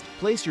 31st.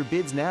 Place your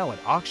bids now at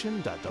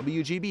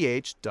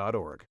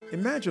auction.wgbh.org.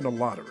 Imagine a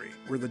lottery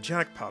where the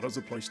jackpot is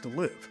a place to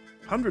live.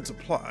 Hundreds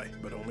apply,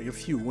 but only a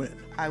few win.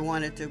 I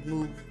wanted to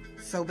move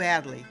so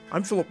badly.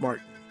 I'm Philip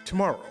Martin.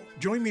 Tomorrow,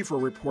 join me for a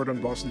report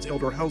on Boston's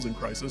elder housing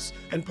crisis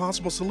and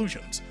possible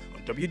solutions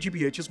on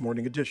WGBH's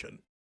Morning Edition.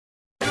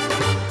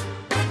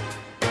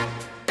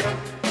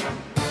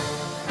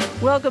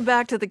 Welcome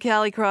back to the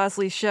Callie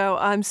Crossley Show.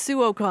 I'm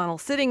Sue O'Connell,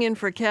 sitting in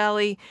for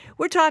Callie.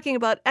 We're talking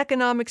about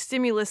economic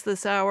stimulus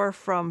this hour,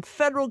 from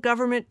federal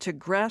government to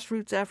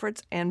grassroots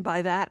efforts, and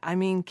by that I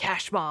mean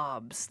cash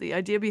mobs. The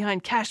idea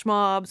behind cash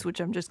mobs,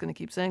 which I'm just going to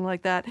keep saying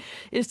like that,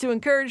 is to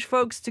encourage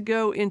folks to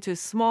go into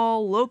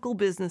small local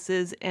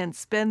businesses and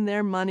spend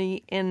their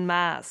money en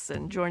masse.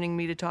 And joining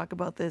me to talk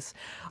about this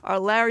are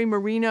Larry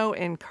Marino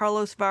and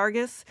Carlos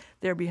Vargas.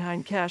 They're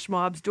behind Cash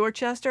Mobs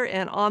Dorchester,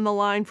 and on the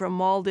line from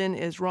Malden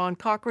is Ron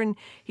Cochran.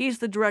 He's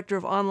the Director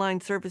of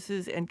Online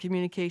Services and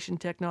Communication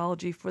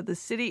Technology for the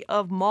City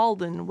of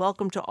Malden.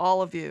 Welcome to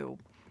all of you.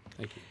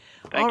 Thank you.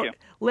 Thank you.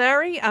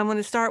 Larry, I'm going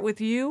to start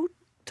with you.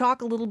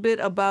 Talk a little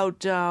bit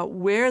about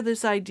where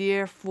this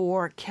idea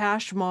for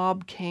Cash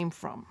Mob came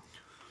from.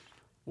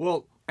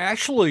 Well,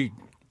 actually,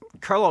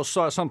 Carlos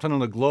saw something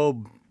on the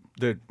Globe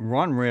that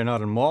Ron ran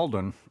out in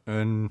Malden,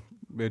 and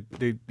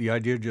the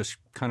idea just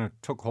kind of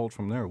took hold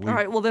from there. All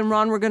right, well then,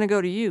 Ron, we're going to go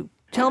to you.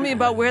 Tell me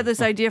about where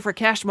this idea for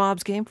cash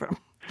mobs came from.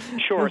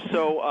 Sure.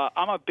 So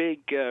I'm a big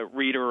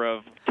reader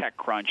of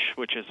TechCrunch,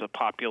 which is a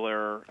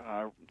popular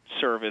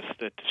service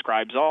that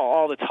describes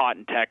all that's hot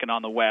in tech and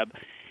on the web.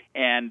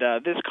 And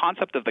this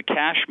concept of the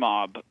cash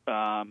mob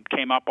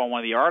came up on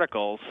one of the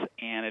articles,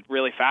 and it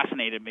really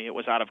fascinated me. It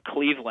was out of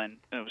Cleveland.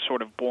 It was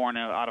sort of born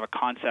out of a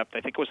concept.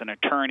 I think it was an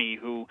attorney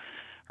who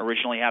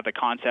originally had the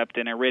concept,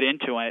 and I read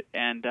into it.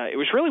 And it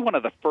was really one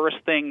of the first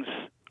things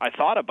I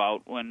thought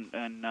about when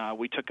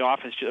we took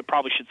office. I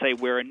probably should say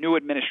we're a new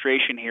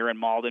administration here in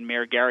Malden.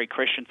 Mayor Gary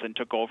Christensen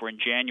took over in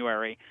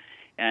January.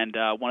 And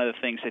one of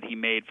the things that he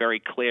made very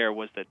clear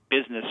was that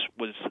business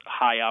was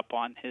high up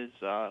on his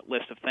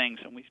list of things,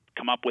 and we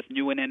come up with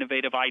new and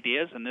innovative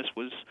ideas. And this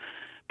was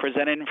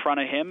presented in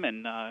front of him,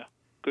 and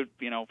good,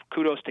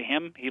 kudos to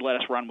him. He let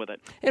us run with it.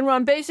 And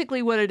Ron,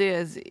 basically, what it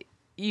is,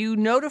 you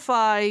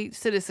notify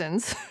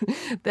citizens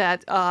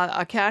that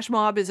a cash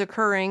mob is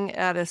occurring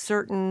at a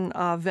certain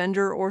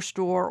vendor or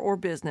store or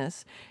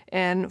business,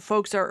 and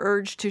folks are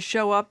urged to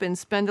show up and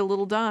spend a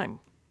little dime.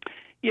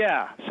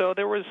 Yeah, so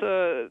there was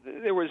a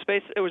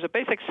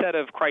basic set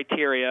of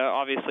criteria.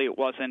 Obviously, it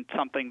wasn't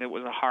something that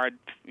was a hard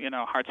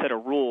set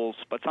of rules,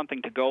 but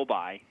something to go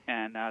by,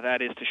 and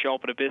that is to show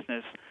up at a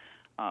business,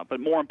 but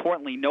more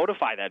importantly,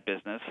 notify that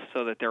business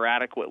so that they're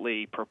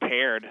adequately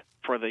prepared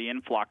for the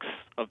influx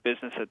of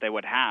business that they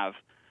would have,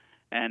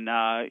 and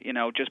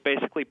just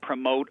basically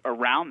promote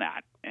around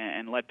that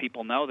and let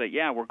people know that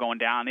we're going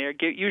down there.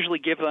 Usually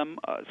give them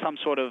some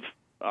sort of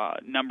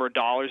number of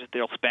dollars that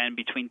they'll spend.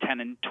 Between $10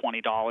 and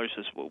 $20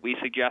 is what we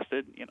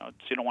suggested. So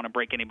you don't want to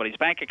break anybody's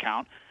bank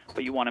account,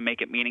 but you want to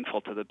make it meaningful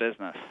to the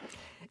business.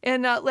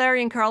 And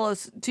Larry and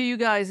Carlos, to you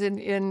guys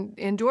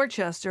in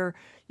Dorchester,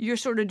 you're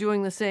sort of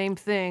doing the same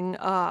thing.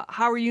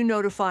 How are you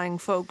notifying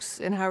folks,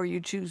 and how are you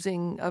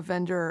choosing a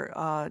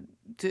vendor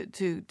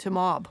to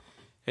mob?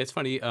 It's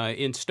funny.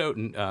 In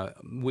Stoughton,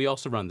 we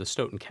also run the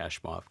Stoughton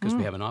Cash Mob because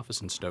we have an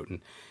office in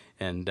Stoughton,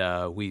 and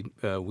we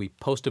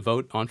post a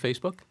vote on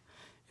Facebook.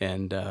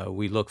 And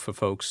we look for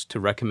folks to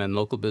recommend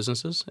local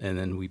businesses, and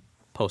then we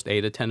post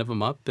 8 or 10 of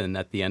them up, and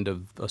at the end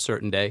of a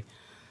certain day,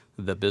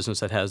 the business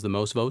that has the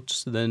most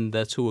votes, then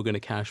that's who we're going to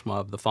cash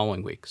mob the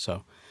following week.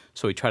 So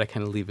we try to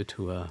kind of leave it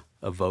to a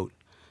vote,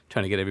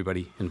 trying to get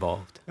everybody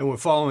involved. And we're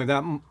following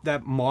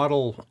that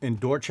model in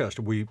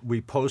Dorchester.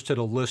 We posted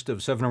a list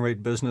of 7 or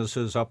 8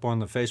 businesses up on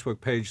the Facebook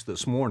page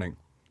this morning,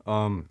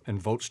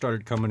 and votes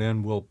started coming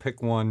in. We'll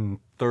pick one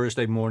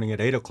Thursday morning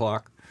at 8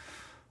 o'clock.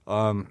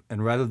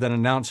 And rather than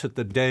announce it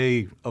the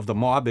day of the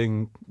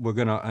mobbing, we're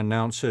going to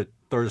announce it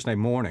Thursday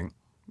morning.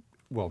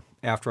 Well,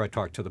 after I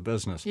talk to the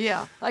business.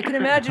 Yeah, I can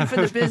imagine for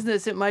the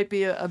business it might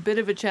be a bit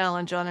of a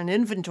challenge on an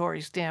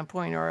inventory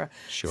standpoint or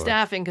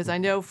staffing, because I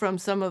know from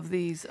some of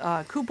these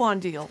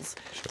coupon deals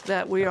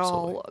that we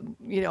all,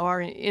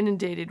 are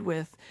inundated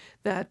with,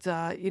 that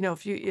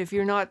if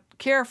you're not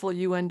careful,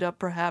 you end up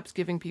perhaps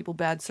giving people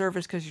bad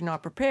service because you're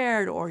not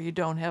prepared or you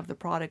don't have the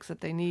products that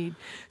they need.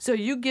 So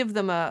you give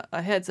them a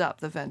heads up,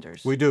 the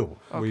vendors. We do.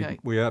 Okay.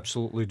 We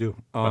absolutely do.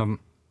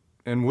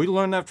 And we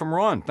learned that from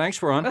Ron.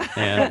 Thanks, Ron.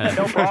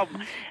 No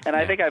problem. And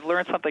I think I've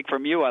learned something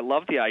from you. I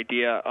love the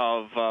idea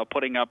of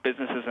putting up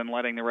businesses and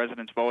letting the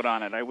residents vote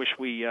on it. I wish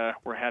we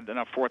had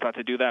enough forethought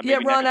to do that. Yeah,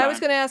 maybe Ron, next I was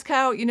time. going to ask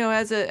how,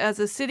 as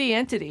a city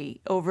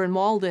entity over in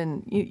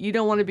Malden, you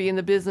don't want to be in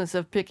the business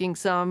of picking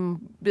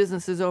some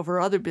businesses over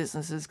other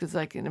businesses, because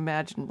I can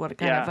imagine what a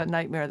kind of a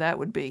nightmare that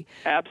would be.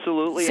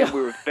 Absolutely, and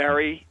we were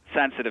very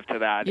sensitive to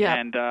that. Yeah.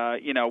 And,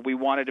 we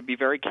wanted to be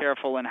very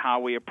careful in how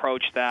we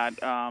approached that.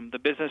 The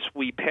business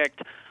we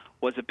picked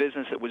was a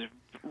business that was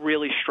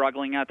really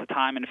struggling at the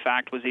time. In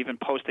fact, was even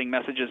posting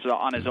messages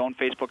on his own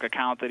Facebook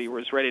account that he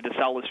was ready to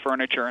sell his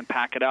furniture and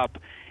pack it up.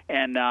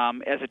 And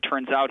as it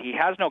turns out, he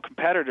has no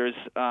competitors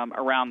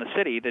around the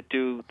city that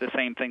do the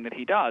same thing that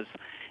he does.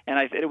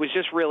 And it was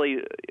just really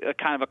a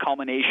kind of a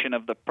culmination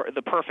of the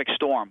perfect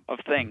storm of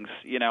things,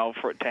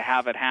 to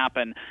have it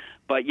happen.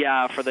 But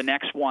yeah, for the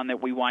next one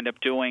that we wind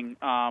up doing,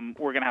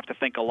 we're going to have to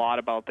think a lot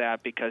about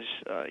that because,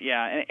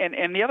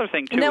 and the other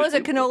thing too. And that was a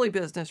cannoli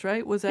business,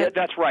 right? Was that? Yeah,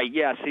 that's right.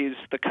 Yes, he's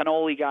the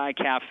Cannoli Guy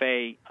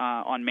Cafe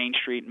on Main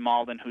Street in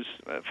Malden, who's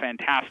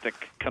fantastic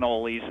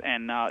cannolis,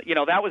 and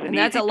that was an and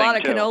that's easy a lot thing,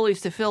 of too.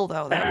 cannolis to fill,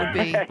 though. That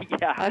would be.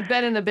 Yeah. I've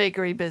been in the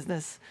bakery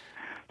business.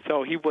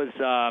 So he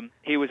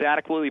was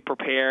adequately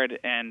prepared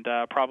and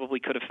probably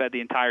could have fed the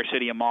entire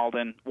city of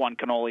Malden one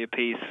cannoli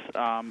apiece,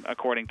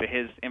 according to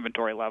his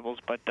inventory levels.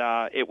 But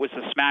it was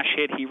a smash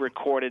hit. He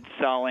recorded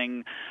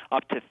selling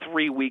up to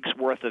 3 weeks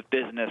worth of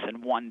business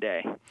in one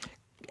day.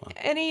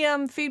 Any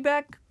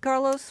feedback,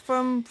 Carlos,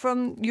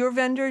 from your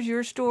vendors,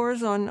 your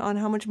stores, on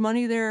how much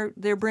money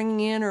they're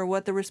bringing in or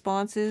what the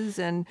response is?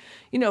 And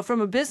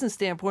from a business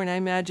standpoint, I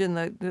imagine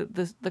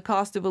the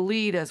cost of a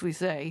lead, as we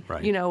say,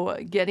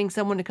 right. Getting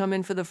someone to come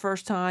in for the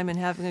first time and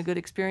having a good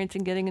experience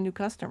and getting a new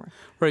customer.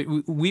 Right.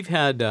 We've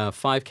had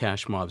 5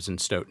 cash mobs in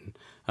Stoughton.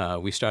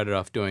 We started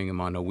off doing them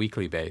on a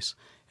weekly basis,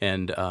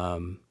 and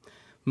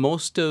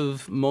most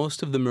of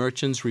the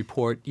merchants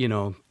report,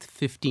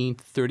 15,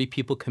 30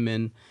 people come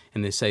in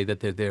and they say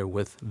that they're there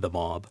with the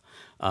mob.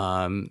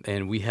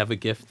 And we have a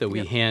gift that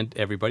we hand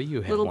everybody.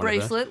 You have little one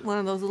bracelet, of one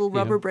of those little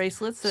rubber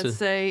bracelets that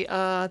say,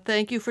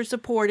 thank you for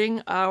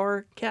supporting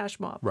our cash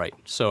mob. Right.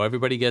 So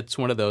everybody gets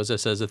one of those that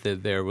says that they're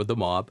there with the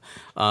mob.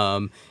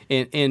 So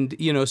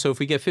if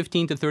we get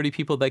 15 to 30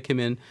 people that come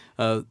in,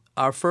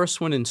 our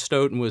first one in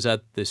Stoughton was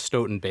at the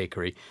Stoughton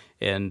Bakery.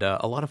 And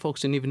a lot of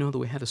folks didn't even know that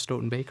we had a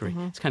Stoughton Bakery.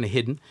 Mm-hmm. It's kind of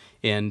hidden.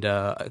 And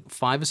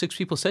 5 or 6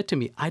 people said to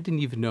me, I didn't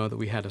even know that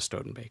we had a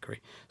Stoughton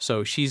Bakery.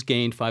 So she's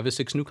gained 5 or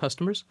 6 new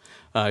customers.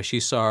 She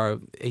saw,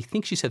 I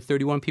think she said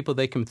 31 people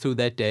that came through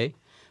that day.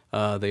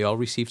 They all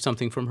received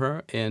something from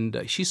her.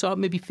 And she saw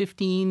maybe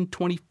 15,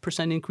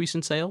 20% increase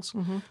in sales,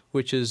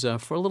 which is,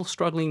 for a little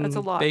struggling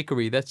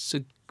bakery, that's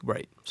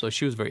right. So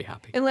she was very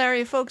happy. And Larry,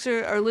 if folks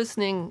are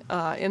listening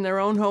in their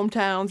own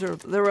hometowns or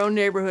their own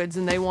neighborhoods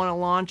and they want to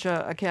launch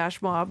a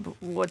cash mob,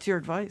 what's your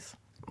advice?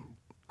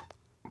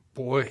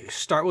 Boy,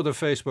 start with a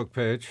Facebook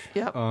page.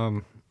 Yep.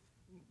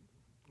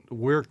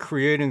 We're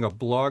creating a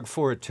blog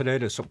for it today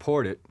to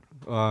support it.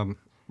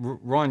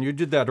 Ron, you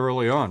did that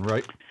early on,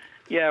 right?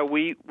 Yeah,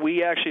 we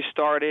actually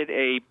started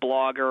a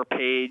blogger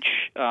page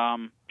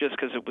just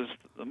because it was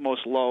the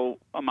most low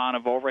amount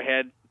of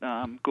overhead.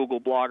 Google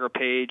Blogger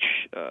page,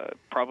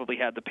 probably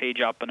had the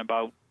page up in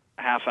about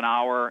half an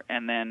hour,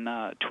 and then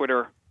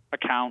Twitter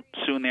account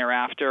soon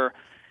thereafter,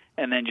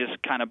 and then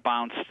just kind of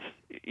bounced,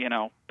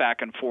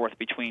 back and forth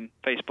between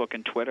Facebook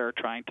and Twitter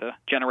trying to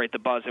generate the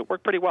buzz. It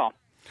worked pretty well.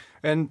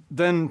 And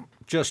then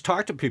just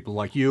talk to people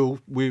like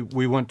you. We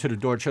went to the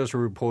Dorchester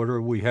Reporter.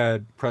 We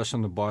had press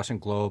in the Boston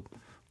Globe.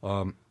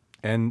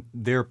 And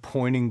they're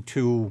pointing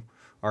to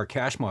our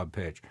Cash Mob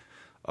page.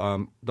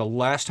 The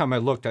last time I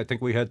looked, I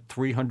think we had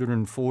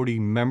 340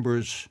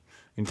 members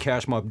in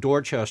Cash Mob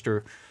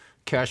Dorchester.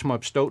 Cash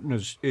Mob Stoughton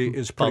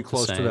is pretty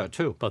close to that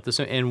too. About the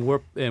same, and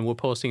we're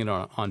posting it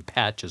on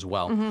Patch as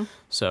well. Mm-hmm.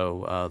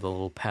 So the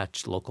little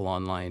Patch local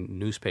online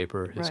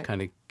newspaper is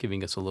kind of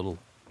giving us a little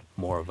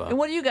more of a. And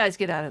what do you guys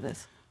get out of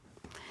this?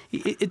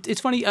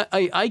 It's funny.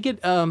 I get.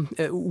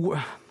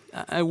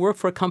 I work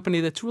for a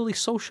company that's really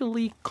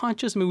socially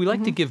conscious. I mean, we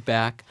like to give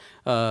back.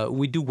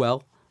 We do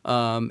well.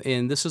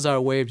 And this is our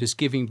way of just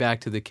giving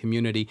back to the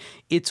community.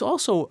 It's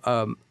also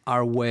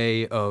our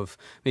way of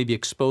maybe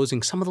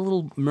exposing some of the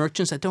little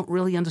merchants that don't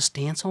really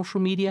understand social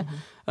media,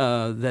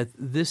 that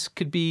this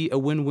could be a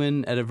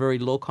win-win at a very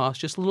low cost,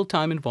 just a little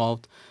time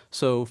involved.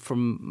 So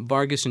from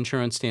Vargas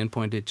Insurance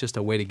standpoint, it's just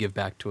a way to give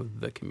back to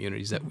the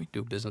communities that we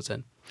do business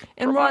in.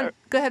 And Ron,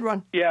 go ahead,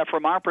 Ron. Yeah,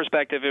 from our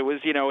perspective, it was,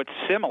 it's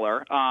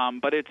similar,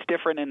 but it's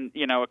different, and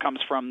it comes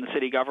from the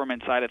city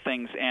government side of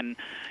things. And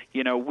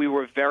we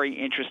were very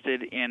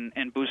interested in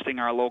boosting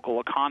our local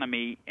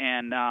economy.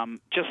 And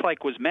just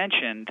like was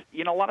mentioned,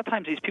 a lot of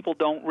times these people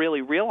don't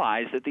really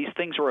realize that these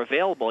things are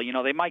available.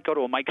 They might go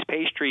to a Mike's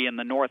Pastry in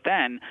the North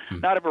End,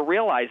 not ever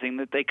realizing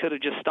that they could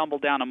have just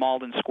stumbled down to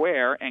Malden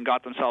Square and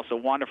got themselves a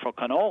wonderful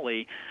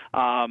cannoli.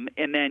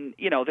 And then,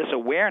 this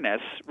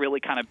awareness really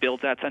kind of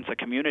builds that sense of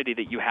community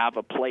that you have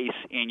a place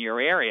in your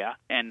area.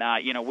 And,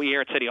 we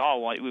here at City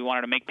Hall, we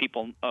wanted to make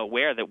people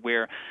aware that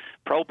we're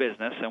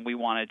pro-business, and we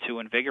wanted to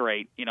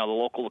invigorate, the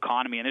local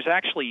economy. And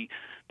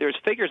there's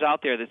figures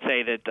out there that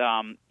say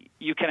that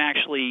you can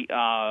actually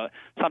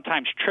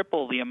sometimes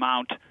triple the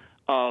amount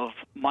of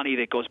money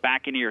that goes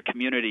back into your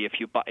community if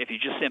you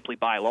just simply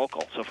buy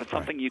local. So if it's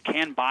something you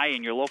can buy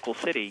in your local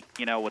city,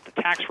 with the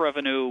tax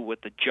revenue,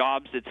 with the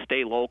jobs that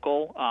stay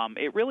local,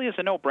 it really is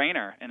a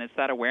no-brainer, and it's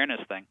that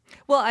awareness thing.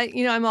 Well,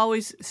 I'm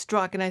always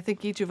struck, and I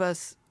think each of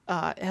us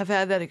have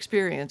had that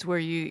experience where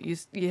you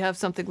have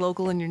something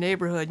local in your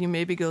neighborhood. You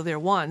maybe go there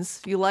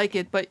once, you like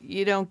it, but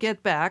you don't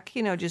get back,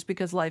 just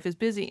because life is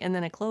busy, and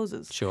then it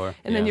closes. Sure.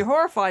 And then you're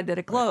horrified that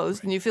it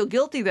closed, and you feel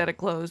guilty that it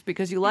closed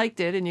because you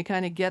liked it, and you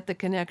kind of get the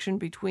connection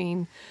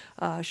between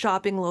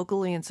shopping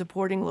locally and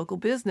supporting local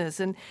business.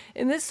 And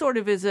this sort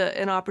of is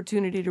an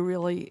opportunity to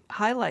really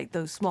highlight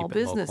those small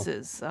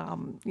businesses.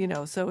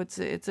 So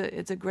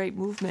it's a great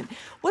movement.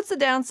 What's the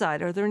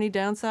downside? Are there any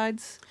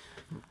downsides?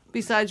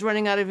 Besides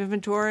running out of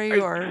inventory,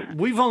 or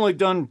we've only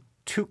done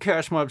 2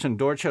 cash mobs in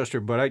Dorchester,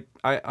 but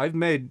I've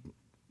made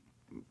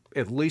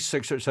at least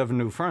 6 or 7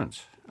 new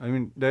friends. I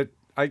mean, that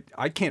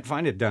I can't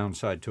find a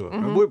downside to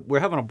it. We're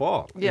having a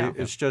ball. Yeah.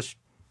 It's just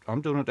I'm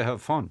doing it to have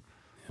fun.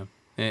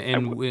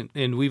 And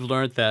we've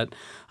learned that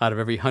out of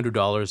every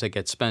 $100 that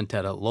gets spent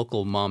at a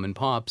local mom and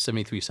pop,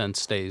 73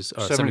 cents stays,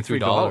 or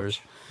 $73.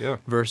 Yeah.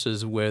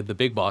 Versus where the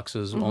big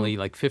boxes only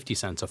like 50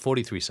 cents or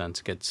 43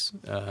 cents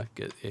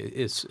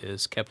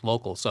is kept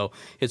local. So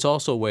it's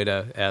also a way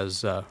to,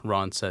 as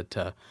Ron said,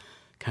 to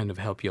kind of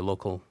help your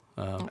local.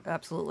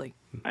 Absolutely.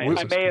 I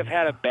may have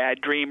had a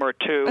bad dream or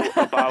two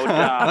about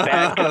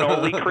bad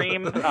cannoli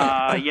cream,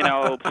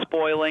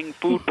 spoiling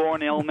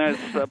foodborne illness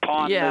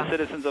upon the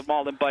citizens of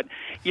Malden. But,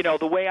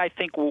 the way I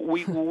think what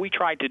we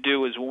tried to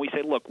do is when we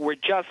say, look, we're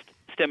just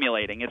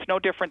stimulating. It's no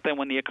different than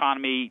when the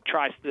economy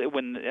tries to,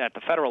 when at the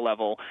federal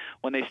level,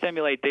 when they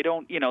stimulate, they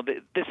don't,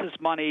 this is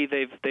money,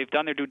 they've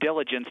done their due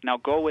diligence, now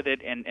go with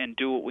it and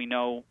do what we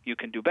know you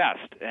can do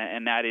best,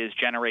 and that is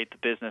generate the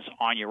business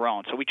on your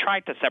own. So we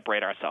tried to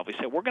separate ourselves. We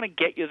said, we're going to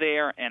get you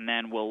there, and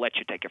then we'll let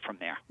you take it from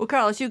there. Well,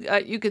 Carlos,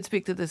 you could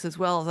speak to this as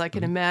well. As I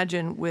can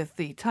imagine with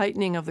the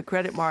tightening of the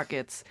credit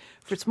markets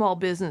for small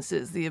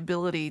businesses, the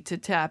ability to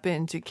tap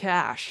into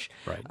cash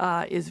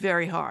is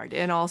very hard.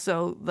 And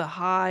also the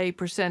high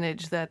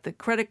percentage that the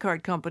credit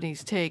card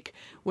companies take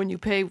when you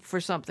pay for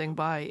something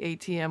by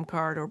ATM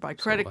card or by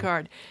credit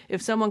card.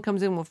 If someone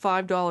comes in with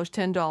 $5,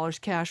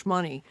 $10 cash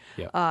money,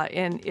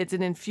 and it's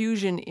an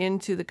infusion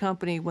into the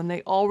company when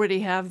they already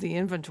have the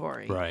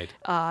inventory,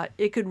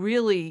 it could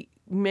really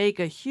make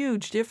a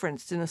huge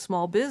difference in a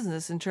small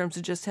business in terms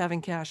of just having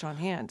cash on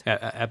hand.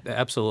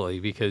 Absolutely,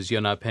 because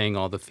you're not paying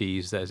all the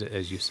fees,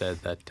 as you said,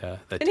 that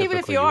and even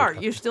if you are,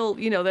 you're still,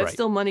 that's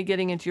still money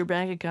getting into your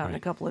bank account in a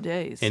couple of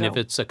days. And if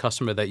it's a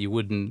customer that you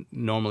wouldn't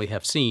normally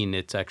have seen,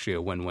 it's actually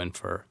a win-win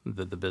for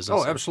the business.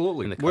 Oh,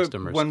 absolutely. And the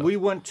customers. When we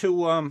went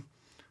to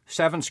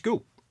Savin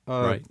Scoop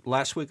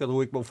last week or the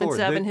week before. In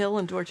Savin Hill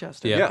and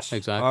Dorchester. Yeah, yes,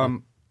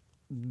 exactly.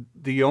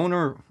 The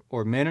owner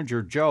or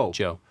manager, Joe,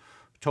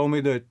 told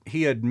me that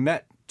he had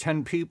met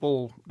 10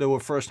 people that were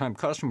first-time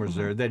customers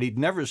there that he'd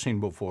never seen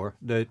before.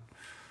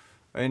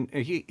 And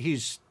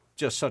he's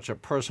just such a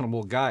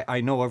personable guy.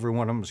 I know every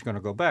one of them is going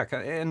to go back.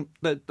 And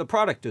the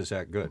product is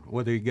that good,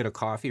 whether you get a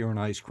coffee or an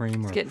ice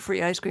cream. He's getting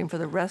free ice cream for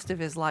the rest of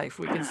his life.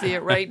 We can see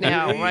it right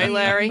now. Right,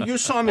 Larry? You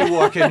saw me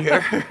walk in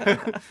here.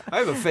 I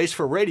have a face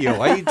for radio.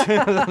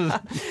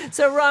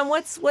 So, Ron,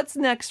 what's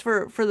next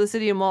for the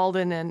city of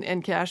Malden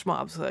and cash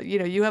mobs?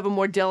 You have a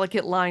more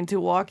delicate line to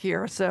walk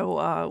here.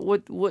 So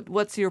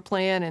what's your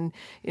plan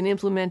in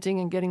implementing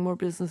and getting more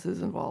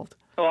businesses involved?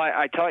 Well,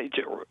 I tell you,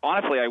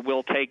 honestly, I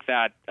will take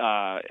that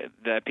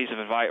piece of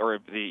advice or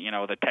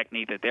the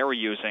technique that they were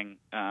using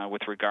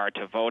with regard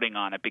to voting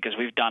on it, because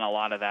we've done a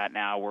lot of that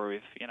now, where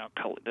we've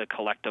the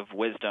collective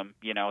wisdom,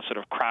 sort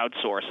of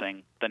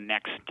crowdsourcing the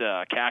next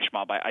cash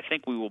mob. I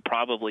think we will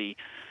probably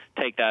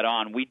take that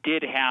on. We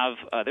did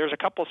have there's a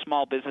couple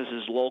small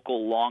businesses,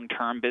 local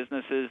long-term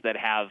businesses that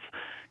have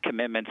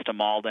commitments to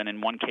Malden.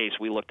 In one case,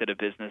 we looked at a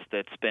business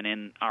that's been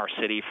in our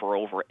city for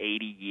over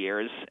 80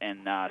 years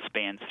and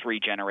spans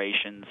 3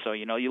 generations. So,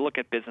 you look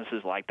at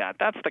businesses like that.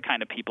 That's the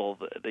kind of people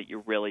that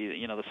you really,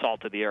 the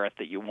salt of the earth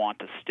that you want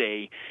to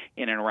stay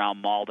in and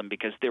around Malden,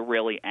 because they're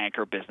really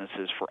anchor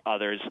businesses for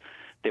others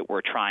that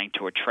we're trying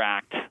to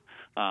attract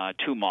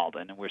to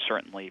Malden, and we're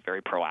certainly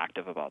very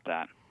proactive about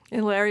that.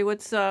 And Larry,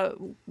 what's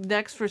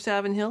next for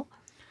Savin Hill?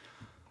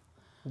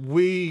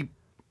 We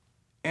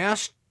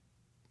asked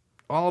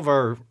all of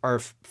our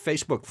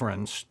Facebook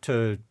friends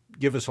to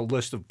give us a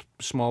list of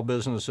small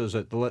businesses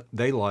that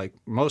they like.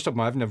 Most of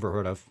them I've never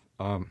heard of.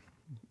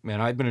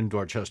 I've been in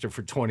Dorchester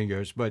for 20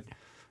 years, but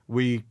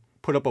we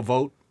put up a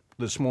vote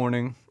this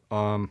morning.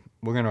 We're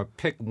going to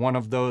pick one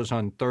of those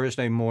on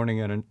Thursday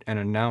morning and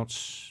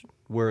announce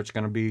where it's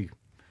going to be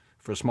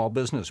for Small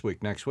Business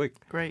Week next week.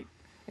 Great.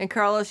 And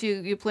Carlos,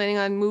 you planning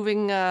on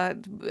moving,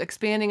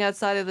 expanding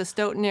outside of the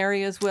Stoughton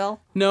area as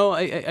well? No,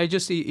 I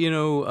just,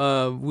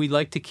 we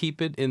like to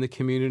keep it in the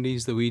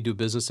communities that we do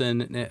business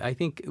in. And I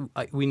think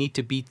we need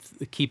to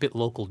keep it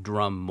local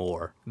drum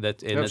more.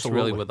 That's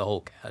really where the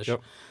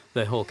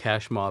whole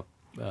cash mob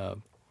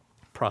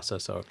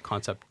process or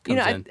concept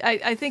comes in.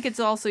 I think it's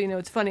also,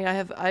 it's funny. I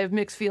have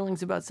mixed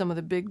feelings about some of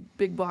the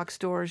big box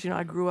stores.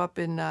 I grew up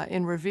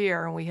in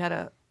Revere, and we had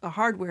a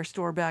hardware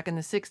store back in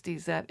the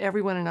 60s that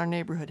everyone in our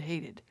neighborhood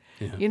hated,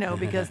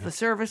 because the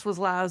service was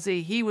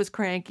lousy, he was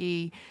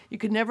cranky, you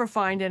could never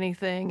find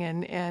anything.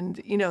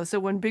 And so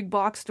when big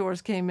box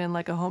stores came in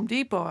like a Home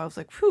Depot, I was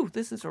like, phew,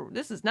 this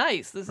is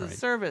nice. This is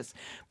service.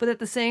 But at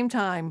the same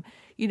time,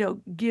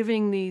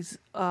 giving these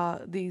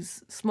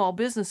small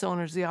business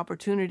owners the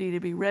opportunity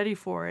to be ready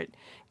for it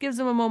gives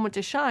them a moment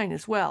to shine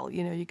as well.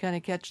 You kind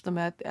of catch them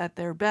at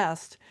their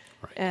best.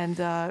 Right. And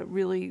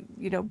really,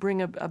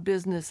 bring a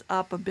business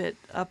up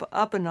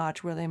a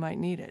notch where they might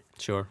need it.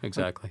 Sure,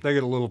 exactly. They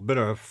get a little bit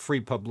of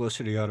free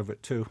publicity out of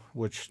it too,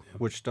 which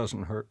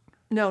doesn't hurt.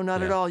 No,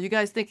 not at all. You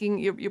guys thinking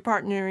you're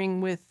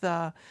partnering with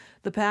the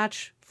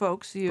Patch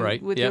folks,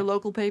 with your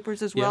local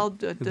papers as well,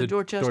 the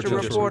Dorchester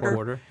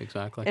Reporter.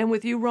 Exactly. And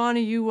with you, Ron, are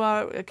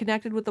you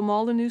connected with the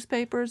Malden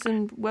newspapers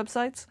and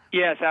websites?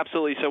 Yes,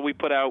 absolutely. So we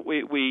put out,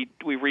 we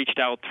reached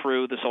out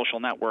through the social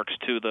networks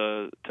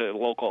to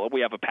local.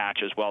 We have a Patch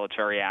as well. It's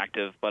very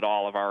active, but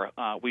all of our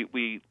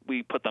we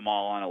put them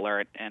all on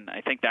alert, and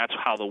I think that's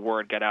how the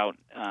word got out.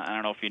 I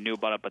don't know if you knew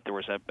about it, but there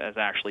was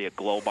actually a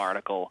Globe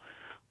article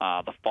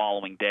the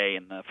following day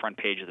in the front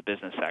page of the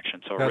business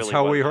section. So that's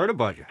how we heard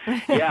about you.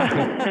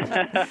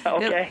 Yeah.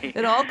 Okay.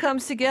 It all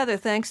comes together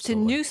thanks to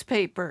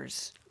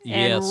newspapers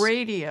and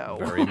radio.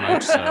 Very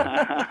much so.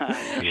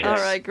 Yes. All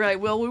right,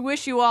 great. Well, we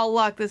wish you all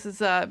luck. This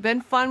has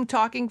been fun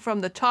talking from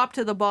the top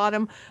to the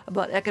bottom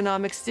about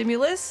economic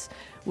stimulus,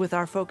 with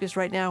our focus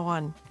right now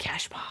on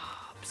cash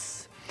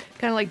mobs.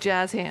 Kind of like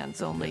jazz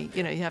hands, only,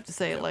 you have to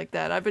say it like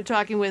that. I've been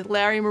talking with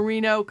Larry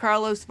Marino,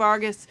 Carlos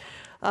Vargas,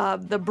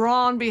 the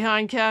brawn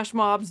behind Cash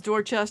Mobs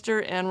Dorchester,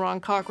 and Ron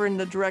Cochran,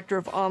 the Director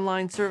of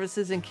Online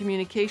Services and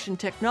Communication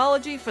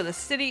Technology for the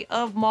City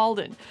of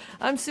Malden.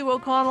 I'm Sue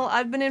O'Connell.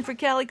 I've been in for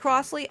Callie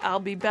Crossley. I'll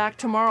be back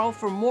tomorrow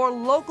for more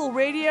local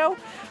radio.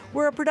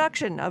 We're a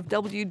production of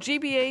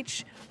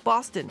WGBH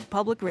Boston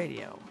Public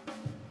Radio.